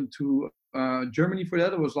 I went to Germany for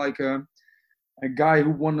that. It was like a guy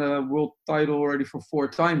who won a world title already for 4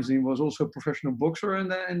 times. He was also a professional boxer in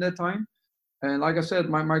that time. And like I said,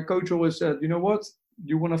 my coach always said, you know what?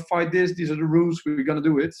 You want to fight this? These are the rules. We're going to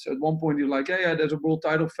do it. So at one point, he was like, yeah, there's a world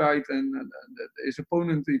title fight. And his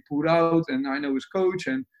opponent, he pulled out. And I know his coach.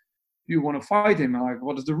 And you want to fight him? I'm like,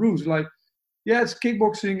 what is the rules? Like, yeah, it's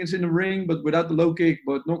kickboxing. It's in the ring, but without the low kick,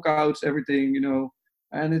 but knockouts, everything,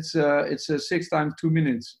 And it's a 6 times 2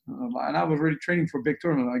 minutes. And I was really training for a big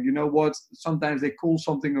tournament. Like, you know what? Sometimes they call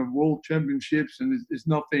something a world championships, and it's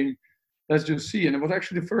nothing. Let's just see. And it was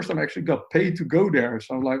actually the first time I actually got paid to go there.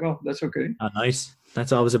 So I'm like, oh, that's okay. Oh, nice.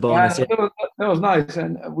 That's always a bonus. Yeah, that was nice.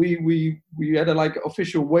 And we had a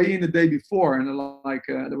official weigh-in the day before, and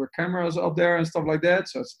there were cameras up there and stuff like that.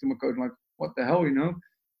 So I said to my coach, like, what the hell,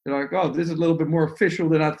 They're like, oh, this is a little bit more official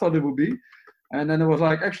than I thought it would be. And then there was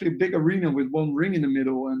actually a big arena with 1 ring in the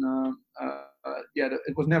middle. And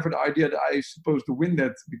it was never the idea that I was supposed to win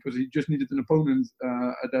that, because he just needed an opponent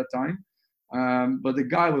at that time. But the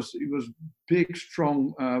guy was big,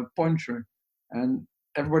 strong puncher. And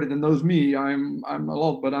everybody that knows me, I'm a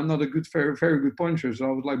lot, but I'm not a very, very good puncher. So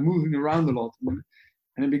I was moving around a lot. And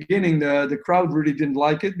in the beginning, the crowd really didn't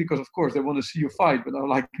like it, because of course they want to see you fight. But I was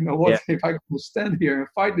like, you know what? Yeah. If I can stand here and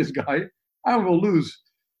fight this guy, I will lose.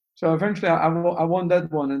 So eventually I won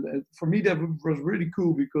that one. And for me, that was really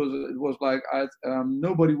cool, because it was like I had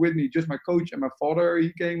nobody with me, just my coach and my father.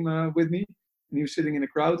 He came with me, and he was sitting in the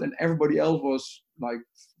crowd, and everybody else was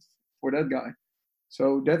for that guy.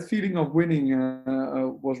 So that feeling of winning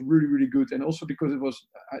was really, really good. And also because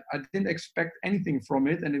I didn't expect anything from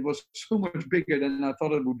it, and it was so much bigger than I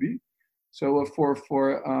thought it would be. So for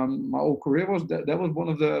my whole career, that was one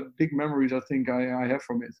of the big memories I think I have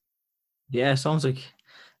from it. Yeah, it sounds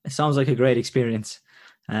like a great experience,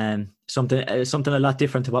 and something a lot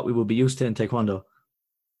different to what we would be used to in Taekwondo.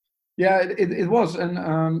 Yeah, it was,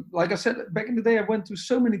 and like I said, back in the day, I went to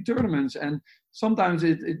so many tournaments, and sometimes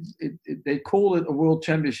they called it a World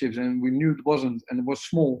Championships, and we knew it wasn't, and it was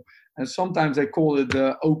small. And sometimes they called it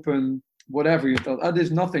the Open, whatever. You thought, oh,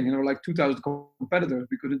 there's nothing, and there were like 2,000 competitors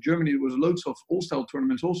because in Germany there was loads of all-style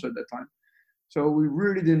tournaments also at that time. So we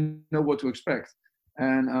really didn't know what to expect,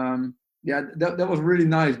 and yeah, that was really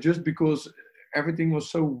nice, just because everything was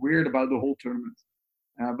so weird about the whole tournament.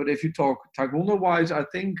 But if you talk Taekwondo wise, I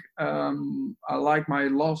think I like my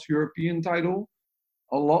last European title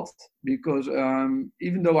a lot because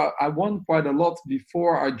even though I won quite a lot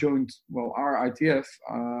before I joined, well, our ITF,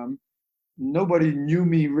 nobody knew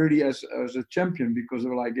me really as a champion because they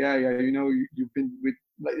were like, yeah, you've been with.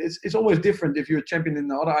 Like, it's always different if you're a champion in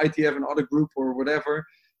another ITF, another group, or whatever.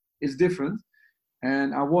 It's different.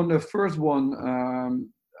 And I won the first one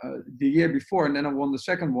the year before, and then I won the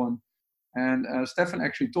second one. And Stefan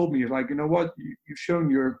actually told me, like, you know what, you've shown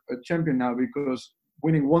you're a champion now, because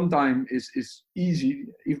winning one time is easy,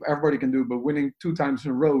 if everybody can do, but winning 2 times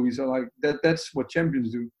in a row, he's like, that's what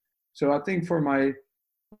champions do. So I think for my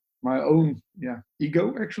own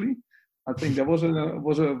ego, actually, I think that was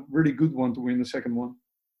a really good one to win the second one.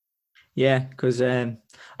 Yeah, because I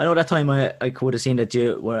know that time I could have seen that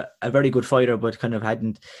you were a very good fighter, but kind of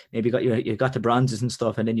hadn't maybe got you got the bronzes and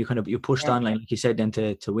stuff, and then you pushed on, like you said, then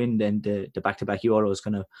to win then the back-to-back Euros.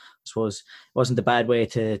 Kind of, I suppose, wasn't a bad way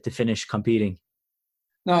to finish competing.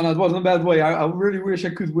 No, it wasn't a bad way. I really wish I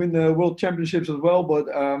could win the World Championships as well, but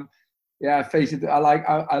yeah, face it,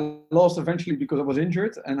 I lost eventually because I was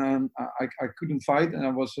injured, and I couldn't fight, and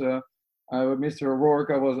I was Mr.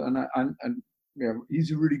 O'Rourke. I was, and yeah,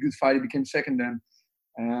 he's a really good fighter. He became second then,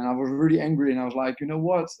 and I was really angry, and I was like, you know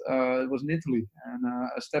what? It was in Italy, and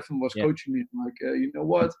Stefan was coaching me. I'm like, you know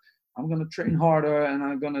what? I'm gonna train harder, and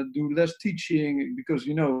I'm gonna do less teaching, because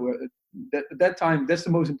at that time that's the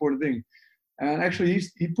most important thing. And actually,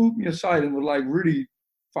 he pulled me aside and was like, really,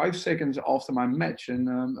 5 seconds after my match, and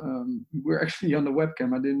we're actually on the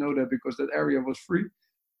webcam. I didn't know that because that area was free.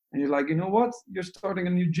 And he's like, you know what? You're starting a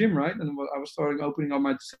new gym, right? And I was opening up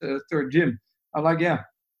my third gym. I'm like, yeah.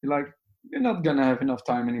 He's like, you're not gonna have enough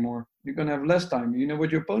time anymore. You're gonna have less time. You know what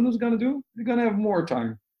your opponent's gonna do? You're gonna have more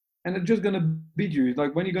time, and they're just gonna beat you. He's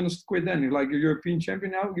like, when are you gonna quit then? He's like, you're European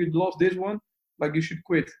champion now. You lost this one. Like, you should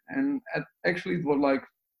quit. And actually, it was like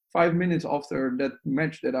 5 minutes after that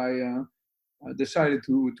match that I decided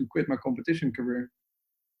to quit my competition career.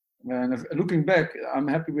 And looking back, I'm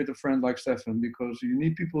happy with a friend like Stefan, because you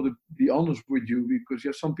need people to be honest with you, because you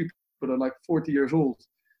have some people that are like 40 years old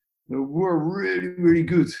who are really, really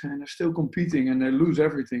good, and they're still competing, and they lose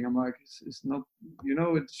everything. I'm like, it's not,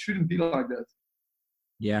 it shouldn't be like that.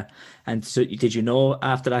 Yeah. And so did you know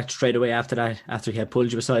after that, straight away after he had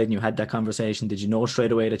pulled you aside and you had that conversation, did you know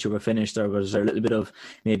straight away that you were finished, or was there a little bit of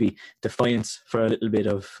maybe defiance for a little bit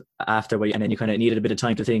of after, and then you kind of needed a bit of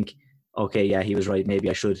time to think, okay, yeah, he was right, maybe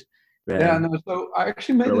I should? So I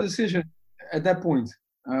actually made the decision at that point,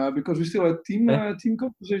 because we still had team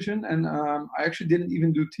composition, and I actually didn't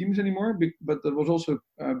even do teams anymore, but that was also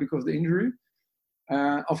because of the injury.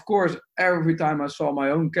 Of course, every time I saw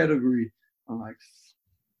my own category, I'm like,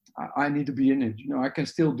 I need to be in it. I can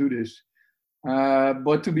still do this.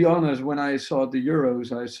 But to be honest, when I saw the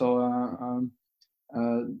Euros, I saw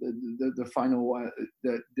the final.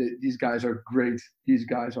 These guys are great. These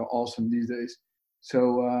guys are awesome these days.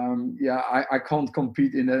 So I can't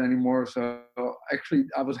compete in that anymore. So actually,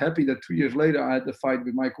 I was happy that 2 years later I had the fight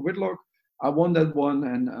with Michael Whitlock. I won that one,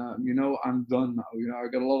 and I'm done now. I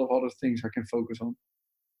got a lot of other things I can focus on.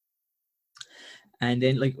 And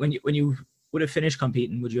then, like, when you would have finished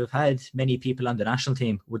competing, would you have had many people on the national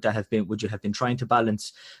team? Would you have been trying to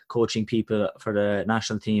balance coaching people for the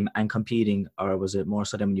national team and competing, or was it more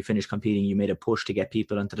so that when you finished competing, you made a push to get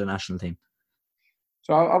people onto the national team?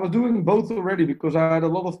 So I was doing both already, because I had a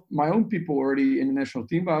lot of my own people already in the national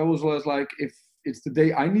team. But I was like, if it's the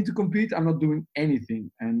day I need to compete, I'm not doing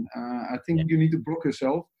anything. And I think you need to block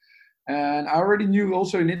yourself. And I already knew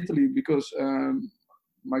also in Italy, because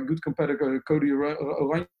my good competitor, Cody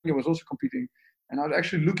Oranje, was also competing. And I was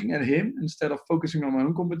actually looking at him instead of focusing on my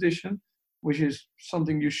own competition, which is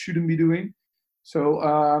something you shouldn't be doing. So,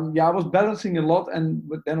 I was balancing a lot.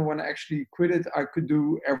 But then when I actually quit it, I could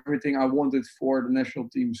do everything I wanted for the national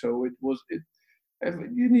team. So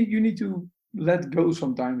you need to let go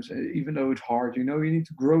sometimes, even though it's hard. You need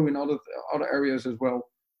to grow in other areas as well.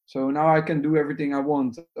 So now I can do everything I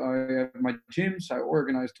want. I have my gyms, I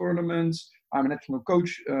organize tournaments, I'm a national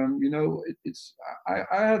coach. I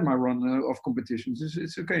had my run of competitions.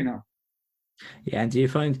 It's okay now. Yeah, and do you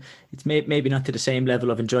find it's maybe not to the same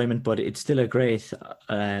level of enjoyment, but it's still a great,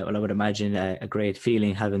 I would imagine a great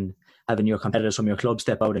feeling having having your competitors from your club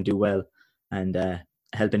step out and do well, and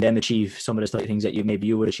helping them achieve some of the sort of things that maybe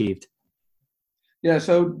you would achieved. Yeah,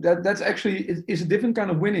 so that's actually, it's a different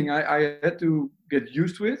kind of winning. I had to get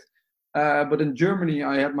used to it. But in Germany,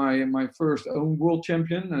 I had my first own world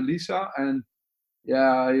champion, Lisa, and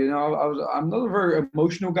yeah, I'm not a very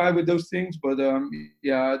emotional guy with those things, but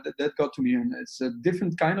yeah, that got to me, and it's a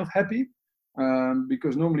different kind of happy,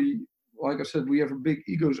 because normally, like I said, we have a big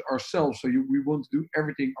egos ourselves, so we want to do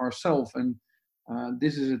everything ourselves, and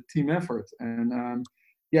this is a team effort, and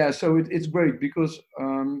yeah, so it's great because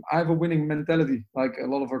I have a winning mentality, like a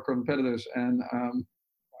lot of our competitors, and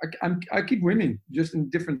I keep winning, just in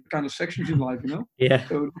different kind of sections in life, Yeah.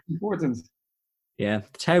 So it's important. Yeah,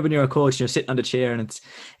 it's hard when you're a coach and you're sitting on the chair, and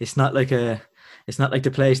it's not like the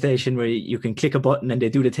PlayStation where you can click a button and they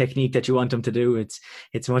do the technique that you want them to do.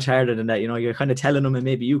 It's much harder than that. You're kind of telling them, and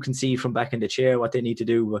maybe you can see from back in the chair what they need to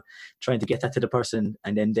do, but trying to get that to the person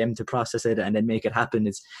and then them to process it and then make it happen.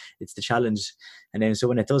 It's the challenge. And then so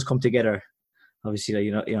when it does come together,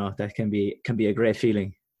 obviously, that can be a great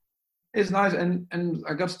feeling. It's nice, and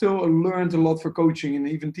I got still learned a lot for coaching and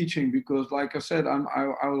even teaching, because like I said, I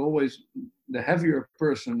was always the heavier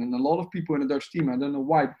person, and a lot of people in the Dutch team, I don't know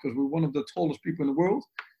why, because we're one of the tallest people in the world.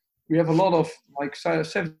 We have a lot of like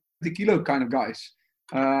 70 kilo kind of guys,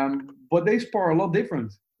 but they spar a lot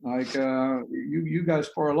different. Like you guys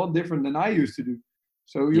spar a lot different than I used to do.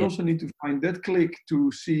 So you also need to find that click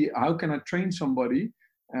to see how can I train somebody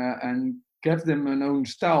and give them an own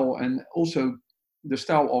style, and also the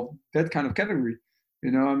style of that kind of category.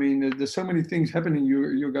 I mean, there's so many things happening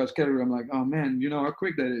in your guys' category. I'm like, oh man, how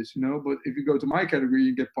quick that is, But if you go to my category,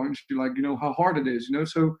 you get points. You're like, how hard it is,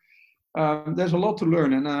 So there's a lot to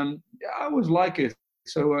learn, and yeah, I always like it.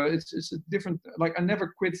 So it's a different. Like I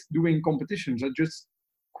never quit doing competitions. I just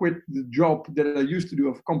quit the job that I used to do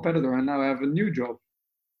of competitor, and now I have a new job.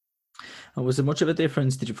 And was there much of a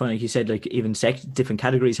difference? Did you find, like you said, like even different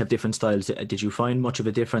categories have different styles? Did you find much of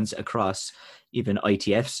a difference across even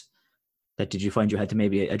ITFs? Did you find you had to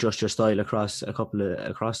maybe adjust your style across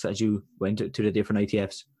as you went to the different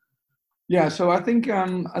ITFs? Yeah, so I think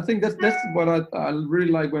that's what I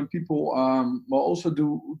really like when people will also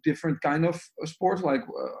do different kind of sports like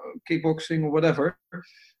kickboxing or whatever,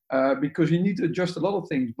 because you need to adjust a lot of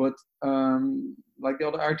things. But like the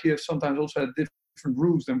other ITFs sometimes also have different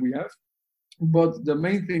rules than we have. But the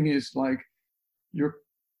main thing is like your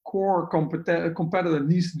core competitor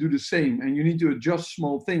needs to do the same, and you need to adjust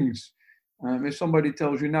small things. If somebody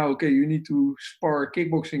tells you now, okay, you need to spar a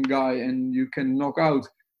kickboxing guy and you can knock out,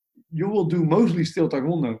 you will do mostly still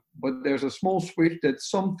Taekwondo, but there's a small switch that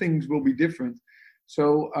some things will be different.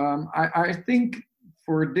 So I think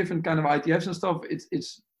for different kind of ITFs and stuff,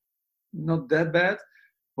 it's not that bad,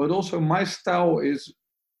 but also my style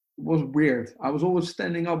was weird. I was always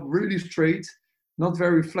standing up really straight, not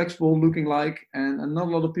very flexible looking like, and not a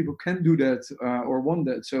lot of people can do that or want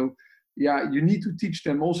that. So yeah, you need to teach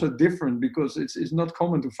them also different, because it's not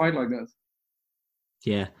common to fight like that.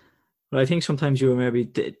 Yeah, well, I think sometimes you were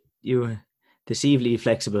maybe deceivably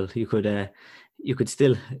flexible. You could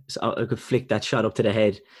still flick that shot up to the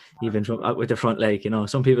head, even from with the front leg.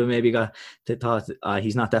 Some people maybe thought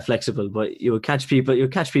he's not that flexible, but you would catch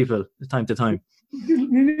people. Time to time. You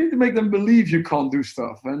need to make them believe you can't do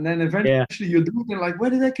stuff, and then eventually you do it. They're like, where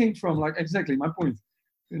did that came from? Like, exactly my point.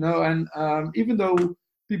 And even though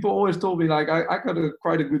people always told me like I got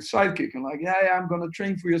quite a good sidekick, and like yeah, I'm gonna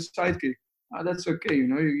train for your sidekick. That's okay.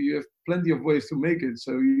 You have plenty of ways to make it.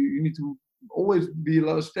 So you need to always be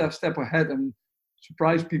a step ahead and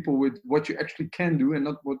surprise people with what you actually can do, and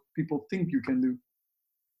not what people think you can do.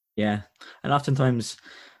 Yeah, and oftentimes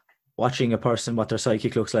watching a person, what their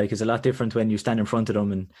sidekick looks like, is a lot different when you stand in front of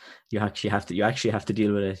them and you actually have to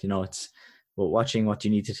deal with it. It's but watching what you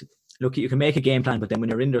need to look at. You can make a game plan, but then when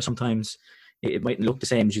you're in there, sometimes it mightn't look the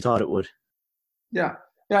same as you thought it would. Yeah,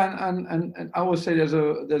 and I always say there's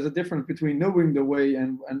a difference between knowing the way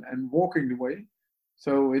and walking the way.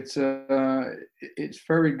 So it's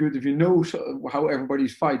very good if you know how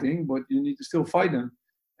everybody's fighting, but you need to still fight them.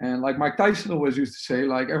 And like Mike Tyson always used to say,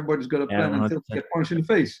 like everybody's got a plan until they get punched in the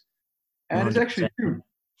face. And 100%. It's actually true,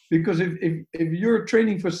 because if you're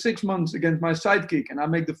training for 6 months against my sidekick and I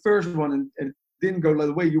make the first one and it didn't go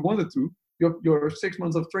the way you wanted to, your 6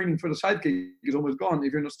 months of training for the sidekick is almost gone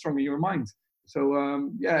if you're not strong in your mind. So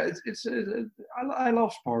yeah, I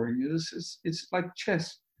love sparring. It's like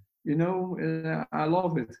chess, I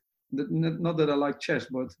love it. Not that I like chess,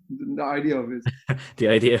 but the idea of it. The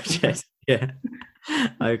idea of chess, yeah.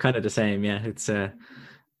 I'm kind of the same. Yeah, it's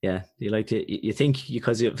Yeah, you think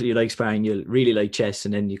because you like sparring, you'll really like chess,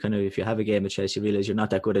 and then you kind of, if you have a game of chess, you realize you're not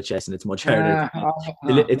that good at chess, and it's much harder.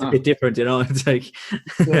 It's a No. bit different, you know. It's like,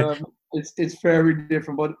 It's very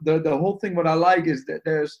different. But the whole thing, what I like is that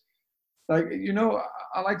there's like,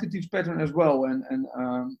 I like to teach pattern as well, and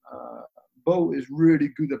Bo is really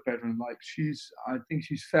good at pattern. Like I think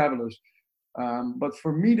she's fabulous. But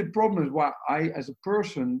for me, the problem is why I, as a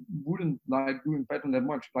person, wouldn't like doing pattern that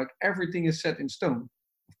much. Like everything is set in stone.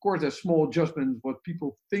 Of course, there's small adjustments what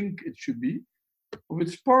people think it should be. But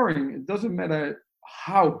with sparring, it doesn't matter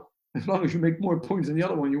how, as long as you make more points than the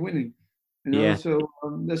other one, you're winning. yeah, So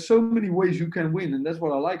there's so many ways you can win, and that's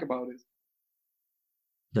what I like about it.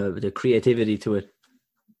 the creativity to it.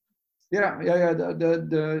 Yeah.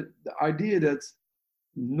 The idea that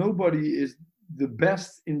nobody is the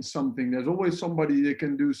best in something. There's always somebody that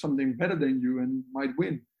can do something better than you and might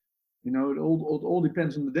win. It all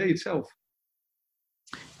depends on the day itself.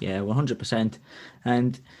 Yeah, 100%.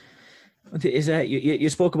 And is that you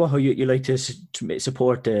spoke about how you like to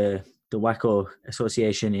support the WACO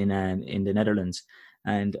Association in the Netherlands,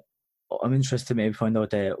 and I'm interested to maybe find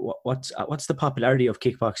out what's the popularity of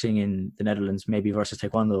kickboxing in the Netherlands, maybe versus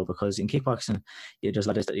Taekwondo, because in kickboxing, there's a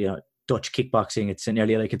lot of Dutch kickboxing. It's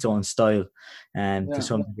nearly like its own style, and to Yeah.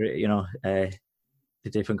 some degree, the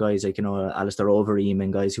different guys like Alistair Overeem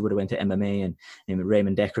and guys who would have went to MMA and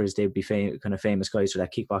Raymond Deckers, they'd be kind of famous guys for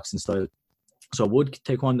that kickboxing style. So would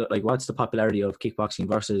Taekwondo, like, what's the popularity of kickboxing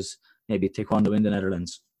versus maybe Taekwondo in the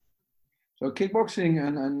Netherlands? So kickboxing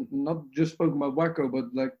and not just spoken about WACO, but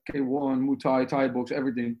like K1, Muay Thai, Thai box,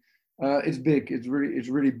 everything. It's big. It's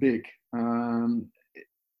really big.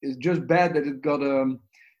 It's just bad that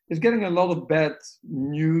it's getting a lot of bad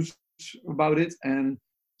news about it, and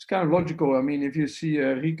it's kind of logical. I mean, if you see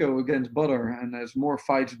Rico against Butter, and there's more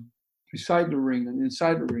fights beside the ring than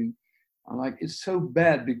inside the ring, I'm like, it's so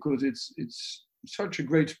bad because it's such a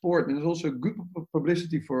great sport, and it's also good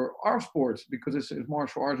publicity for our sports because it's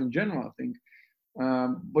martial arts in general, I think.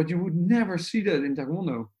 But you would never see that in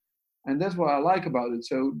Taekwondo, and that's what I like about it.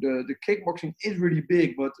 So the kickboxing is really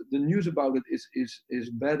big, but the news about it is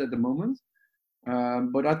bad at the moment.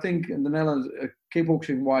 But I think in the Netherlands,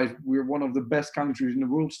 kickboxing wise, we're one of the best countries in the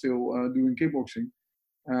world still doing kickboxing.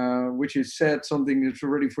 Which is said something that's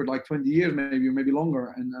already for like 20 years, maybe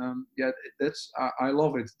longer. And I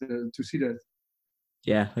love it to see that.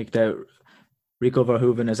 Yeah, like the Rico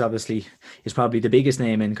Verhoeven is probably the biggest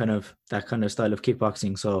name in kind of that kind of style of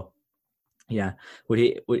kickboxing. So yeah,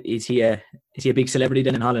 is he a big celebrity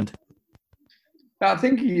then in Holland? Yeah, I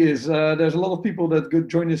think he is. There's a lot of people that could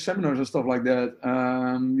join his seminars and stuff like that.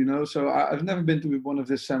 So I've never been to one of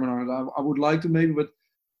his seminars. I would like to maybe, but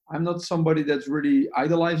I'm not somebody that's really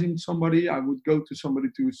idolizing somebody. I would go to somebody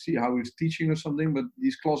to see how he's teaching or something. But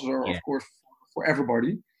these classes are, of course, for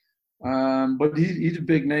everybody. But he's a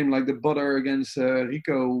big name. Like the Butter against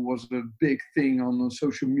Rico was a big thing on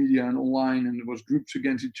social media and online, and there was groups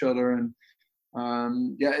against each other, and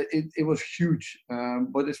it was huge.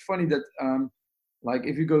 But it's funny that like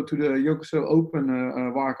if you go to the Yokoso Open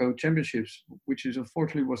WACO Championships, which is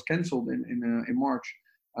unfortunately was cancelled in March,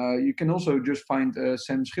 you can also just find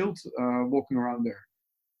Sam Schild walking around there.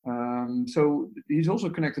 So he's also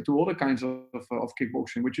connected to other kinds of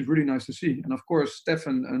kickboxing, which is really nice to see. And of course,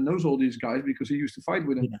 Stefan knows all these guys because he used to fight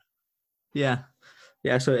with them.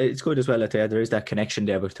 Yeah. So it's good as well that there is that connection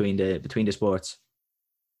there between the sports.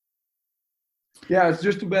 Yeah, it's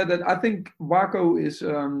just too bad that I think WACO is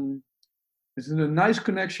a nice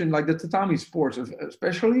connection, like the tatami sports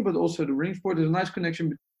especially, but also the ring sport. There's a nice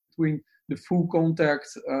connection between the full contact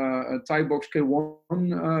Thai box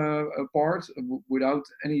K1 part without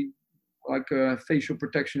any like facial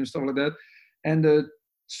protection and stuff like that, and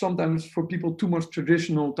sometimes for people too much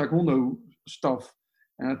traditional Taekwondo stuff.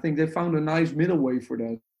 And I think they found a nice middle way for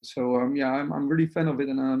that. So I'm really fan of it,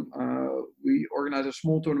 and we organized a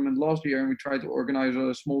small tournament last year, and we tried to organize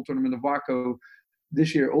a small tournament of WACO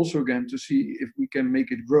this year also again to see if we can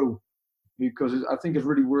make it grow, because I think it's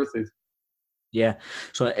really worth it. Yeah.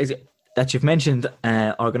 So is it that you've mentioned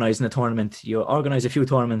organising a tournament? You organise a few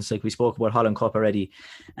tournaments, like we spoke about Holland Cup already,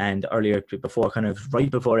 and earlier before, kind of right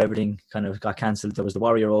before everything kind of got cancelled, there was the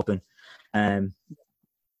Warrior Open.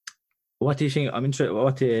 What do you think? I'm interested.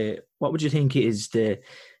 What would you think is do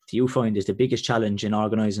you find is the biggest challenge in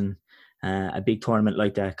organising a big tournament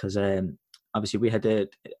like that? Because obviously we had an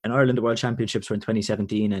Ireland World Championships were in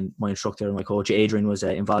 2017, and my instructor and my coach Adrian was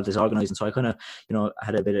involved as organising. So I kind of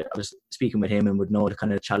had I was speaking with him and would know the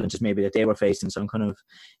kind of challenges maybe that they were facing. So I'm kind of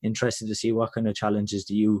interested to see what kind of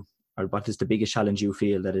challenges or what is the biggest challenge you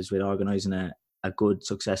feel that is with organising a good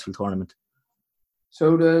successful tournament.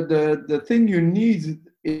 So the thing you need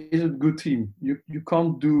is a good team. You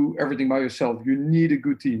can't do everything by yourself. You need a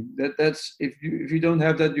good team. That's if you don't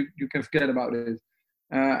have that, you can forget about it.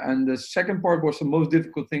 And the second part was the most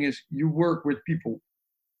difficult thing is you work with people.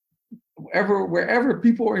 Wherever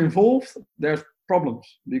people are involved, there's problems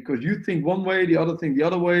because you think one way, the other think the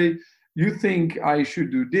other way. You think I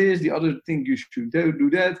should do this, the other think you should do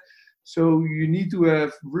that. So you need to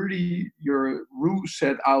have really your rules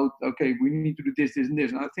set out. Okay, we need to do this, this, and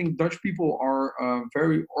this. And I think Dutch people are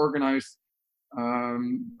very organized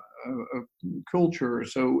culture.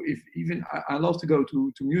 So if even I love to go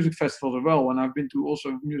to music festivals as well, and I've been to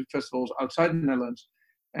also music festivals outside the Netherlands.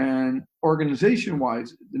 And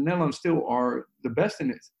organization-wise, the Netherlands still are the best in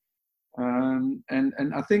it.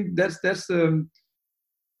 And I think that's the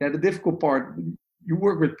difficult part. You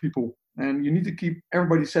work with people, and you need to keep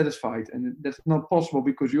everybody satisfied, and that's not possible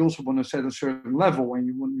because you also want to set a certain level, and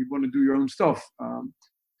you want to do your own stuff.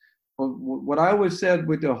 But what I always said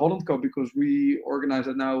with the Holland Cup, because we organize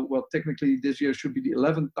it now, well, technically this year should be the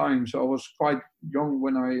 11th time. So I was quite young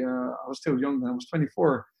when I was still young then. I was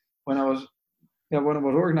 24 when I was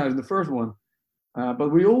organizing the first one.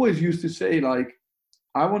 But we always used to say, like,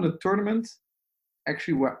 I want a tournament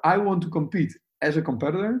actually where I want to compete as a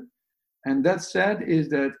competitor. And that said is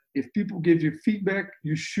that if people give you feedback,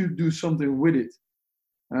 you should do something with it.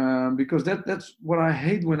 Because that's what I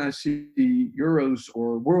hate when I see Euros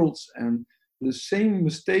or Worlds and the same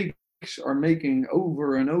mistakes are making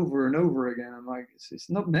over and over and over again. I'm like, it's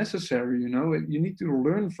not necessary, you know. You need to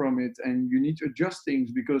learn from it and you need to adjust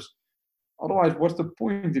things because otherwise, what's the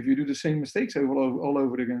point if you do the same mistakes all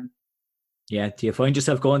over again? Yeah, do you find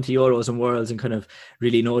yourself going to Euros and Worlds and kind of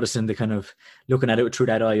really noticing the kind of looking at it through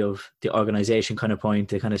that eye of the organisation kind of point,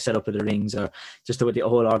 the kind of setup of the rings, or just the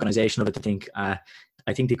whole organisation of it to think,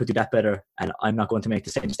 I think they could do that better, and I'm not going to make the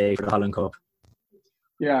same mistake for the Holland Cup.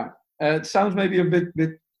 Yeah, it sounds maybe a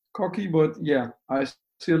bit cocky, but yeah, I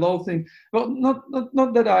see a lot of things. Well, not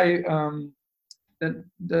that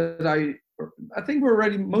I think we're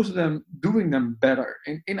already most of them doing them better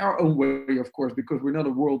in our own way, of course, because we're not a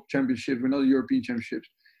world championship, we're not a European championships.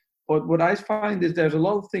 But what I find is there's a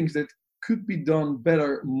lot of things that could be done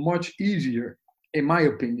better, much easier, in my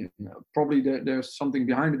opinion. Probably there's something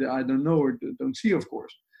behind it that I don't know or don't see, of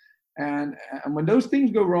course. And when those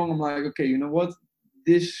things go wrong, I'm like, okay, you know what?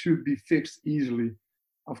 This should be fixed easily.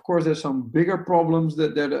 Of course, there's some bigger problems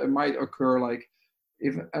that might occur, like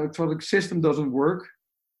if an electronic system doesn't work,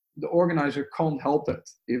 the organizer can't help that.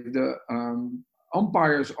 If the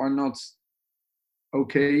umpires are not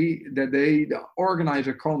okay, the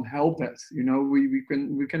organizer can't help that. You know,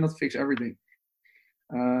 we cannot fix everything.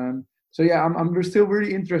 So yeah, I'm still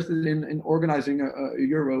really interested in organizing a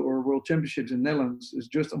Euro or World Championships in Netherlands. It's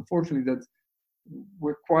just unfortunately that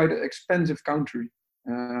we're quite an expensive country.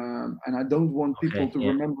 And I don't want people to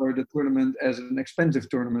remember the tournament as an expensive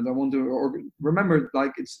tournament. I want to remember it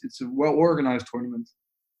like it's a well-organized tournament.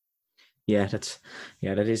 Yeah,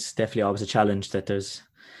 that is definitely always a challenge. That there's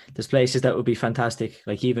places that would be fantastic,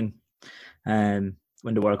 like even when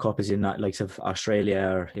the World Cup is in likes of Australia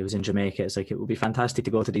or it was in Jamaica. It's like it would be fantastic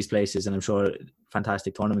to go to these places, and I'm sure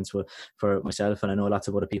fantastic tournaments for myself, and I know lots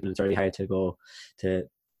of other people. It's very hard to go to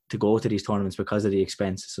these tournaments because of the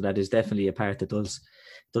expense. So that is definitely a part that does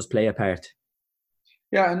play a part.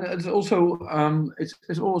 Yeah, and it's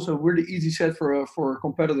also really easy set for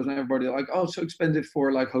competitors and everybody. Like, oh, it's so expensive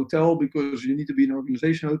for like hotel because you need to be in an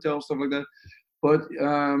organization hotel, stuff like that. But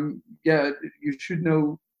yeah, you should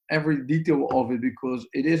know every detail of it because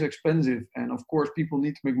it is expensive, and of course, people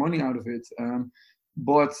need to make money out of it.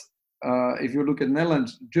 But if you look at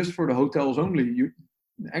Netherlands, just for the hotels only,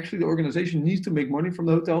 the organization needs to make money from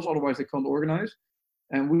the hotels, otherwise they can't organize.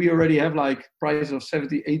 And we already have like prices of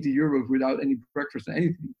 70, 80 euros without any breakfast and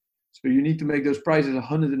anything. So you need to make those prices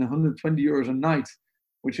 100 and 120 euros a night,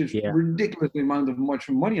 which is ridiculously amount of much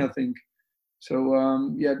money, I think.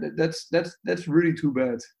 So yeah, that's really too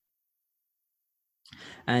bad.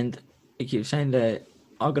 And like you're saying that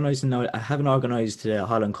organising now, I haven't organised the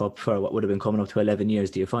Holland Cup for what would have been coming up to 11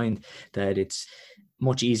 years. Do you find that it's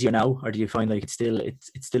much easier now, or do you find like it's still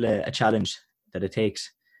a challenge that it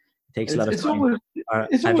takes? It takes a lot of time.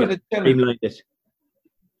 It's always a challenge.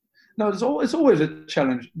 No, it's always a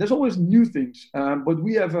challenge. There's always new things, but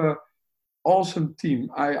we have a awesome team.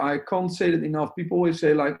 I can't say that enough. People always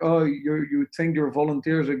say like, oh, you thank your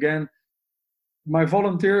volunteers again. My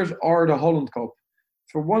volunteers are the Holland Cup.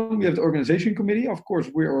 For one, we have the organization committee. Of course,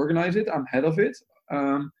 we organize it. I'm head of it.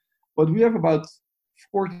 But we have about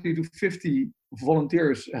 40 to 50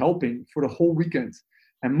 volunteers helping for the whole weekend.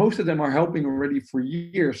 And most of them are helping already for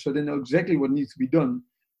years, so they know exactly what needs to be done.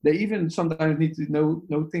 They even sometimes need to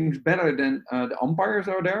know things better than the umpires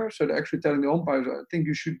are there. So they're actually telling the umpires, I think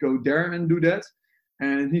you should go there and do that.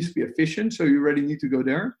 And it needs to be efficient. So you really need to go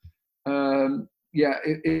there. Yeah,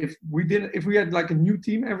 if we had like a new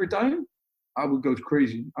team every time, I would go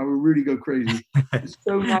crazy. I would really go crazy. It's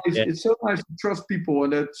so nice. Yeah. It's so nice to trust people,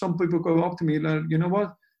 and that some people go up to me and you know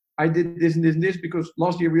what? I did this and this and this because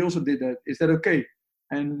last year we also did that. Is that okay?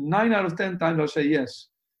 And 9 out of 10 times I say yes.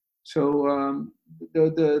 So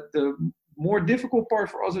the more difficult part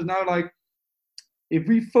for us is now like if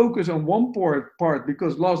we focus on one part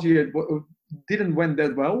because last year it didn't went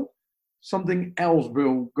that well, something else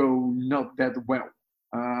will go not that well.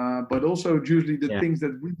 But also usually the things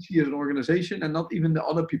that we see as an organization and not even the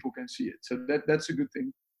other people can see it. So that's a good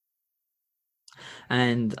thing.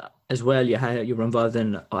 And as well, you were involved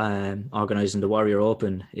in organising the Warrior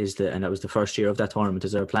Open, and that was the first year of that tournament.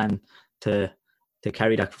 Is there a plan to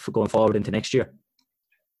carry that going forward into next year?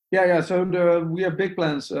 Yeah. So we have big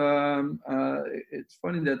plans. It's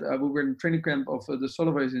funny that we were in training camp of the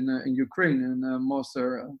Solovets in Ukraine, and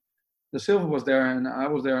Master De Silva was there, and I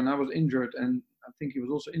was there, and I was injured, and I think he was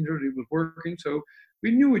also injured. He was working, so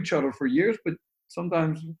we knew each other for years. But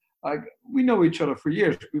sometimes, like we know each other for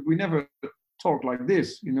years, we never talk like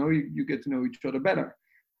this. You get to know each other better.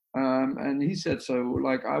 And he said, so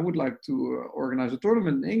like I would like to organize a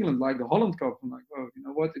tournament in England, like the Holland Cup. I'm like, oh, you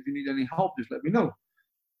know what? If you need any help, just let me know.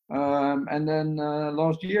 And then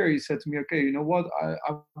last year he said to me, okay, you know what? I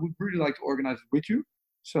would really like to organize it with you.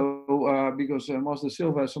 So because Master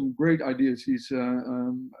Silva has some great ideas. He's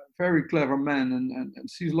a very clever man and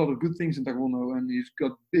sees a lot of good things in Taekwondo, and he's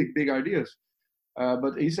got big ideas.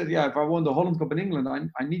 But he said, yeah, if I won the Holland Cup in England,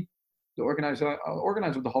 I need the organizer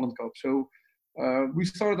of the Holland Cup. So we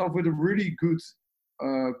started off with a really good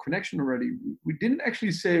connection already. We didn't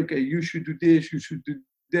actually say, okay, you should do this, you should do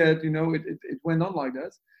that. It went on like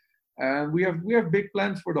that. And we have big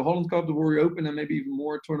plans for the Holland Cup, the Warrior Open, and maybe even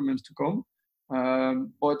more tournaments to come.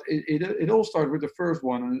 But it all started with the first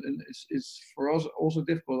one, and it's for us also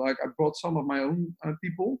difficult. Like I brought some of my own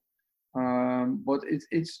people, but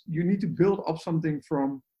it's you need to build up something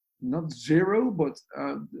from not zero, but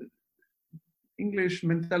English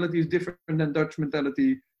mentality is different than Dutch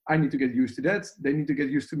mentality. I need to get used to that. They need to get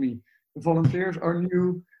used to me. The volunteers are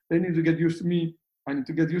new. They need to get used to me. I need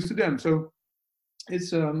to get used to them. So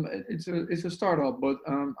it's a startup, but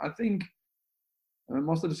I think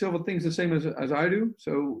Master De Silva thinks the same as I do.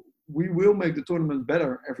 So we will make the tournament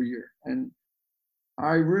better every year, and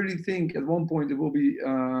I really think at one point it will be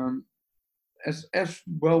as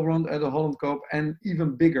well run as the Holland Cup and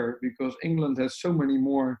even bigger because England has so many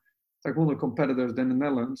more Taekwondo competitors than the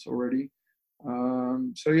Netherlands already.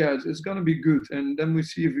 So yeah, it's going to be good, and then we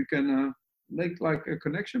see if we can make like a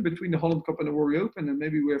connection between the Holland Cup and the Warrior Open, and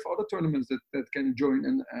maybe we have other tournaments that can join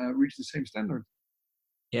and reach the same standard.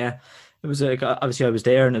 Yeah, it was obviously I was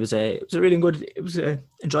there, and it was a really good, it was an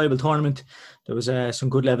enjoyable tournament. There was some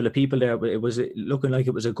good level of people there, but it was looking like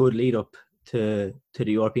it was a good lead up to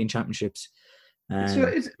the European Championships.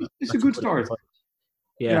 It's a good start.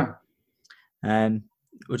 Yeah.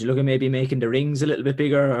 Would you look at maybe making the rings a little bit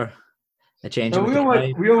bigger or a change? So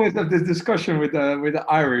we always have this discussion with the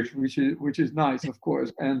Irish, which is nice, of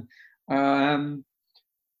course, and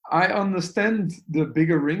I understand the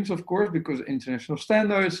bigger rings, of course, because international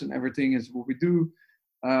standards and everything is what we do.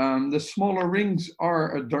 The smaller rings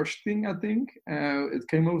are a Dutch thing, I think. It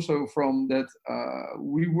came also from that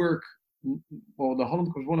we work. Well, the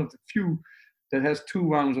Holland Cup is one of the few that has 2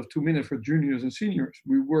 rounds of 2 minutes for juniors and seniors.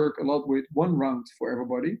 We work a lot with 1 round for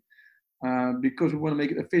everybody because we want to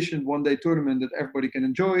make it efficient 1-day tournament that everybody can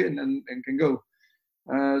enjoy and can go.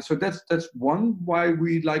 So that's one why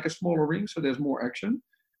we like a smaller ring, so there's more action.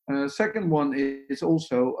 Second one is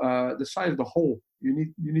also the size of the hole.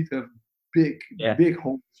 You need to have big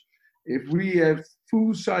holes. If we have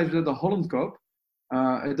full size of the Holland Cup,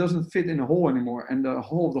 it doesn't fit in a hole anymore, and the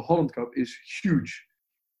hole of the Holland Cup is huge.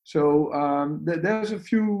 So there's a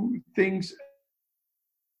few things.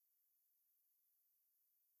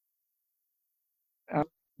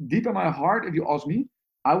 Deep in my heart, if you ask me,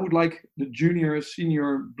 I would like the junior,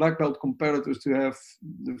 senior, black belt competitors to have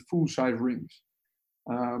the full size rings.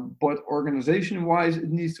 But organization-wise, it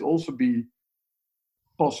needs to also be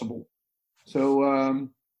possible. So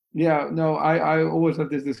I always have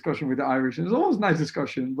this discussion with the Irish, and it's always a nice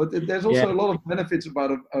discussion. But there's also a lot of benefits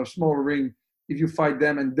about a smaller ring if you fight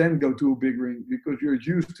them and then go to a big ring, because you're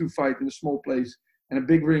used to fight in a small place, and a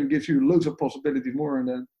big ring gives you loads of possibilities more. And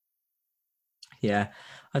then, yeah,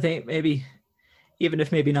 I think maybe even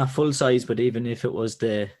if maybe not full size, but even if it was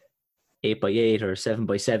the 8x8 or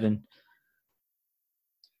 7x7.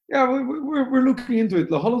 Yeah, we're looking into it.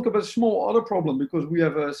 The Holland Cup has a small other problem because we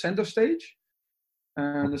have a center stage,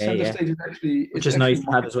 and the Okay, center yeah, stage is actually which is nice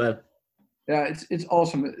to have as well. yeah, it's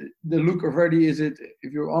awesome. The look already is it.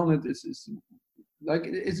 If you're on it, it's like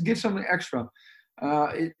it gives something extra.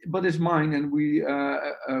 But it's mine, and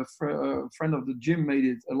a friend of the gym made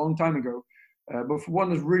it a long time ago. But for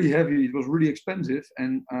one, it's really heavy. It was really expensive,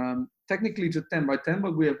 and technically it's a 10 by 10,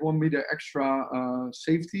 but we have 1 meter extra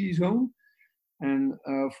safety zone. And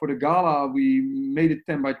for the gala, we made it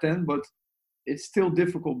 10 by 10, but it's still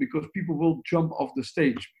difficult because people will jump off the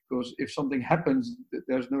stage because if something happens,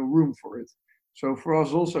 there's no room for it. So for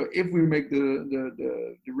us also, if we make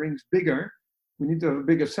the rings bigger, we need to have a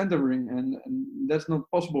bigger center ring, and that's not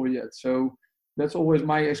possible yet. So that's always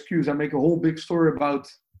my excuse. I make a whole big story about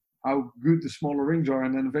how good the smaller rings are,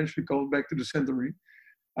 and then eventually come back to the center ring.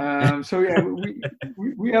 So yeah,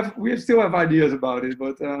 we still have ideas about it,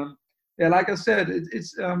 but yeah, like I said,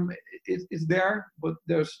 it's there, but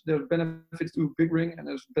there's benefits to a big ring and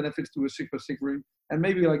there's benefits to a 6 by 6 ring, and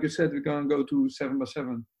maybe like you said, we're gonna go to 7 by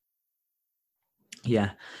 7.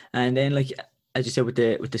 Yeah, and then like as you said with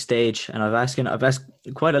the stage, and I've asked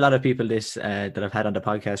quite a lot of people this that I've had on the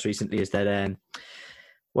podcast recently is that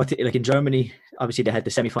like in Germany, obviously they had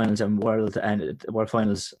the semi-finals and world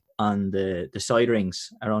finals on the side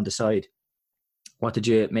rings around the side. What did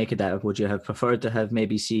you make of that? Would you have preferred to have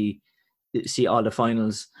maybe see all the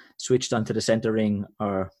finals switched onto the center ring,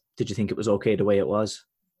 or did you think it was okay the way it was?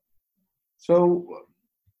 So,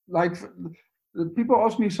 like, the people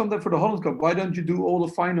ask me sometimes for the Holland Cup, why don't you do all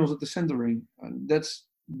the finals at the center ring? And that's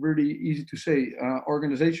really easy to say.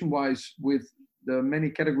 Organization-wise, with the many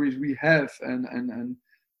categories we have, and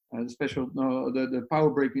special the power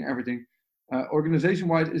breaking, everything.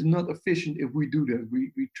 Organization-wise, is not efficient if we do that.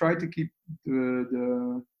 We try to keep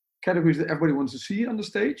the categories that everybody wants to see on the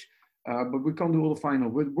stage, but we can't do all the final.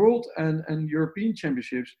 With World and European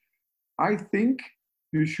Championships, I think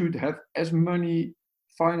you should have as many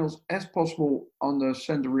finals as possible on the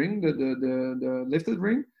center ring, the lifted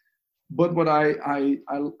ring. But what I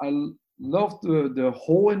loved the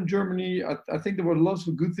hall in Germany. I think there were lots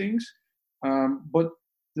of good things, but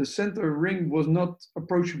the center ring was not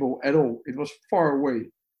approachable at all. It was far away.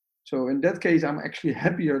 So in that case, I'm actually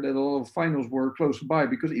happier that a lot of finals were close by,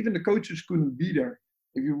 because even the coaches couldn't be there.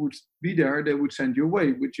 If you would be there, they would send you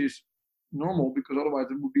away, which is normal because otherwise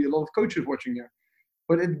there would be a lot of coaches watching there.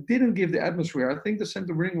 But it didn't give the atmosphere. I think the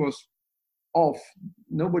center ring was off.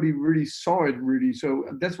 Nobody really saw it really. So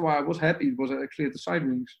that's why I was happy it was actually at the side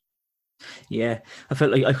rings. Yeah, I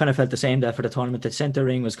kind of felt the same there for the tournament. The center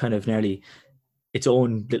ring was kind of nearly its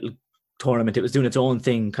own little tournament. It was doing its own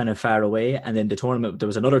thing kind of far away. And then there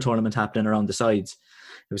was another tournament happening around the sides.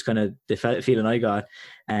 It was kind of the feeling I got.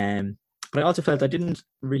 But I also felt I didn't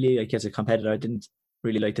really, like as a competitor, I didn't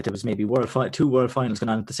really like that there was maybe two world finals going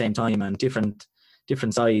on at the same time and different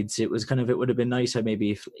sides. It would have been nicer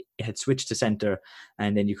maybe if it had switched to center,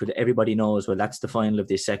 and then everybody knows, well, that's the final of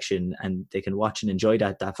this section and they can watch and enjoy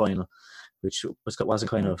that final, which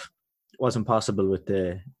wasn't possible with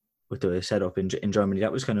the setup in Germany.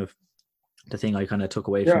 That was kind of the thing I kind of took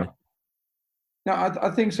away from it. No, I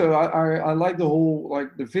think so. I like the whole,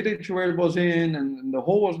 like the village where it was in, and the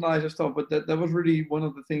hall was nice and stuff, but that was really one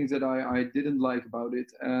of the things that I didn't like about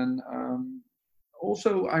it. And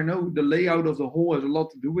also, I know the layout of the hall has a lot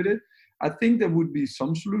to do with it. I think there would be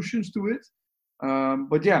some solutions to it.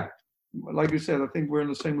 But yeah, like you said, I think we're on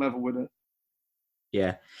the same level with it.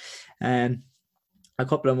 Yeah. A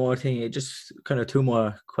couple of more things, just kind of two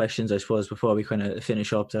more questions, I suppose, before we kind of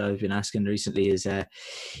finish up that I've been asking recently is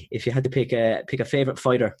if you had to pick a favorite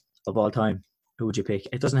fighter of all time, who would you pick?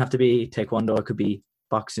 It doesn't have to be Taekwondo, it could be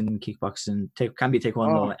boxing, kickboxing, can be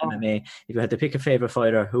Taekwondo, MMA. If you had to pick a favorite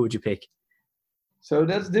fighter, who would you pick? So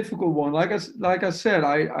that's a difficult one. Like I said,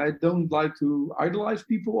 I don't like to idolize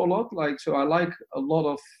people a lot. So I like a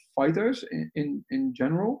lot of fighters in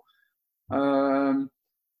general.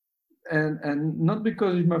 And not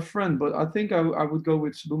because he's my friend, but I think I would go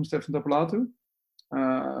with Saboom Stefan Tapalatu.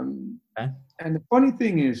 Okay. And the funny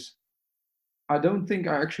thing is, I don't think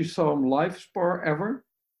I actually saw him live spar ever.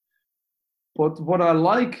 But what I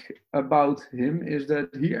like about him is that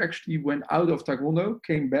he actually went out of Taekwondo,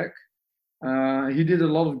 came back. He did a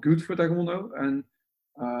lot of good for Taekwondo, and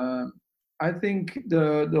I think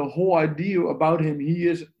the whole idea about him, he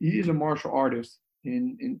is a martial artist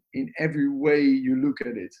in every way you look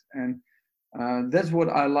at it, and that's what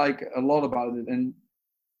I like a lot about it. And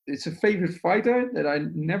it's a favorite fighter that I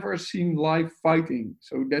never seen live fighting,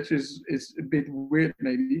 so it's a bit weird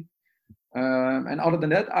maybe. And other than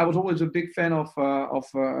that, I was always a big fan of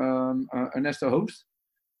Ernesto Hoost.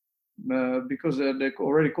 because they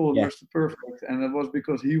already called him Mr. Perfect, and it was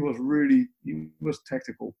because he was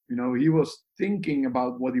tactical. You know, he was thinking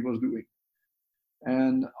about what he was doing.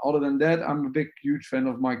 And other than that, I'm a huge fan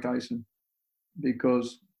of Mike Tyson,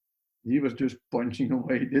 because he was just punching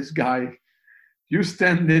away. This guy, you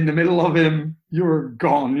stand in the middle of him, you're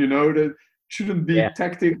gone. You know, that shouldn't be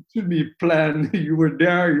tactic, shouldn't be plan. You were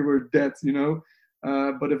there, you were dead. You know,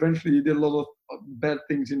 but eventually he did a lot of bad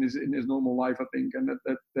things in his normal life, I think, and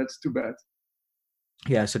that's too bad.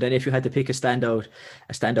 Yeah. So then, if you had to pick a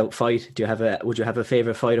standout fight, would you have a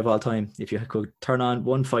favorite fight of all time? If you could turn on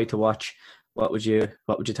one fight to watch, what would you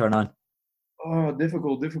turn on? Oh,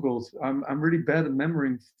 difficult. I'm really bad at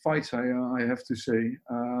remembering fights. I have to say.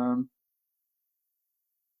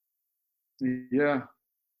 Yeah.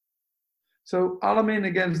 So Alamin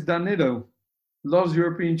against Danilo, last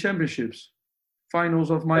European Championships,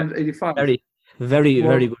 finals of -85. Very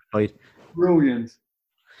good fight. Brilliant.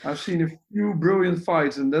 I've seen a few brilliant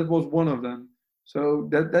fights, and that was one of them. So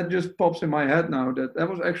that just pops in my head now. That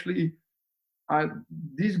was actually,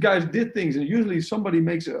 these guys did things, and usually somebody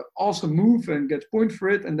makes an awesome move and gets points for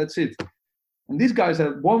it, and that's it. And these guys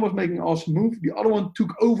one was making an awesome move, the other one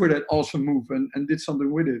took over that awesome move and did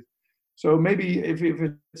something with it. So maybe if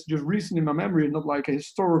it's just recent in my memory, not like a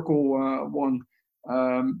historical one,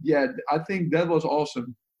 I think that was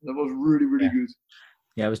awesome. That was really good.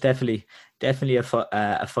 Yeah, it was definitely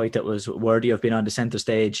a fight that was worthy of being on the center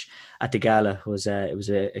stage at the gala. It was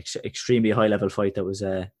a extremely high level fight that was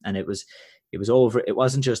and it was over. It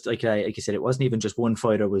wasn't just like you said. It wasn't even just one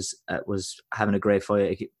fighter was having a great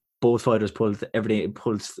fight. Both fighters pulled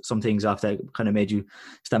some things off that kind of made you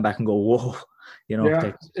stand back and go, whoa, you know.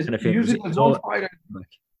 Yeah, usually there's one fighter.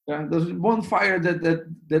 Yeah, there's one fighter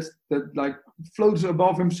that like floats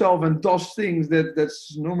above himself and does things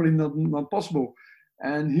that's normally not possible.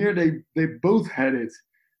 And here they both had it,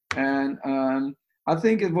 and I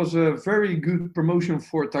think it was a very good promotion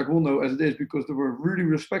for Taekwondo as it is, because they were really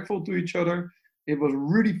respectful to each other. It was a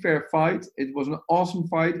really fair fight. It was an awesome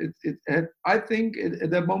fight. It had, I think, at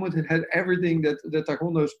that moment it had everything that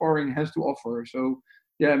Taekwondo sparring has to offer. So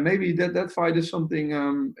yeah, maybe that fight is something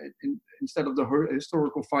instead of the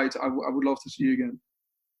historical fights I would love to see again.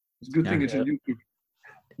 It's a good thing it's on YouTube.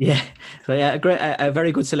 Yeah, so yeah, a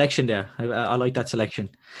very good selection there. I like that selection.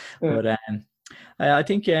 Yeah. But I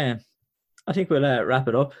think we'll wrap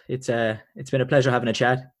it up. It's been a pleasure having a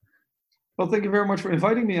chat. Well, thank you very much for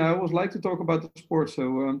inviting me. I always like to talk about the sport,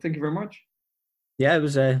 so thank you very much. Yeah, it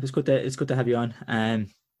was good to have you on, and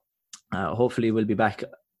hopefully we'll be back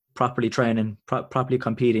properly training, properly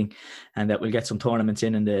competing, and that we'll get some tournaments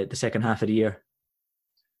in the second half of the year.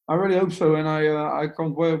 I really hope so, and I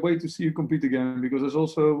can't wait to see you compete again, because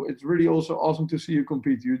it's really also awesome to see you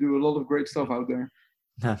compete. You do a lot of great stuff out there.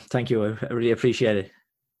 Thank you. I really appreciate it.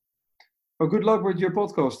 Well, good luck with your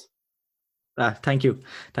podcast. Thank you.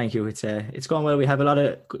 It's going well. We have a lot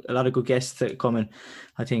of good guests coming,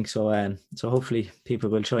 I think. So so hopefully people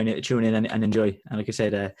will tune in and enjoy. And like I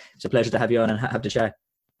said, it's a pleasure to have you on and have the chat.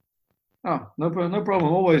 Oh, no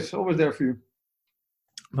problem. Always there for you.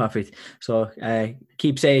 Perfect. So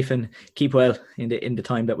keep safe and keep well in the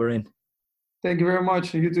time that we're in. Thank you very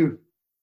much. You too.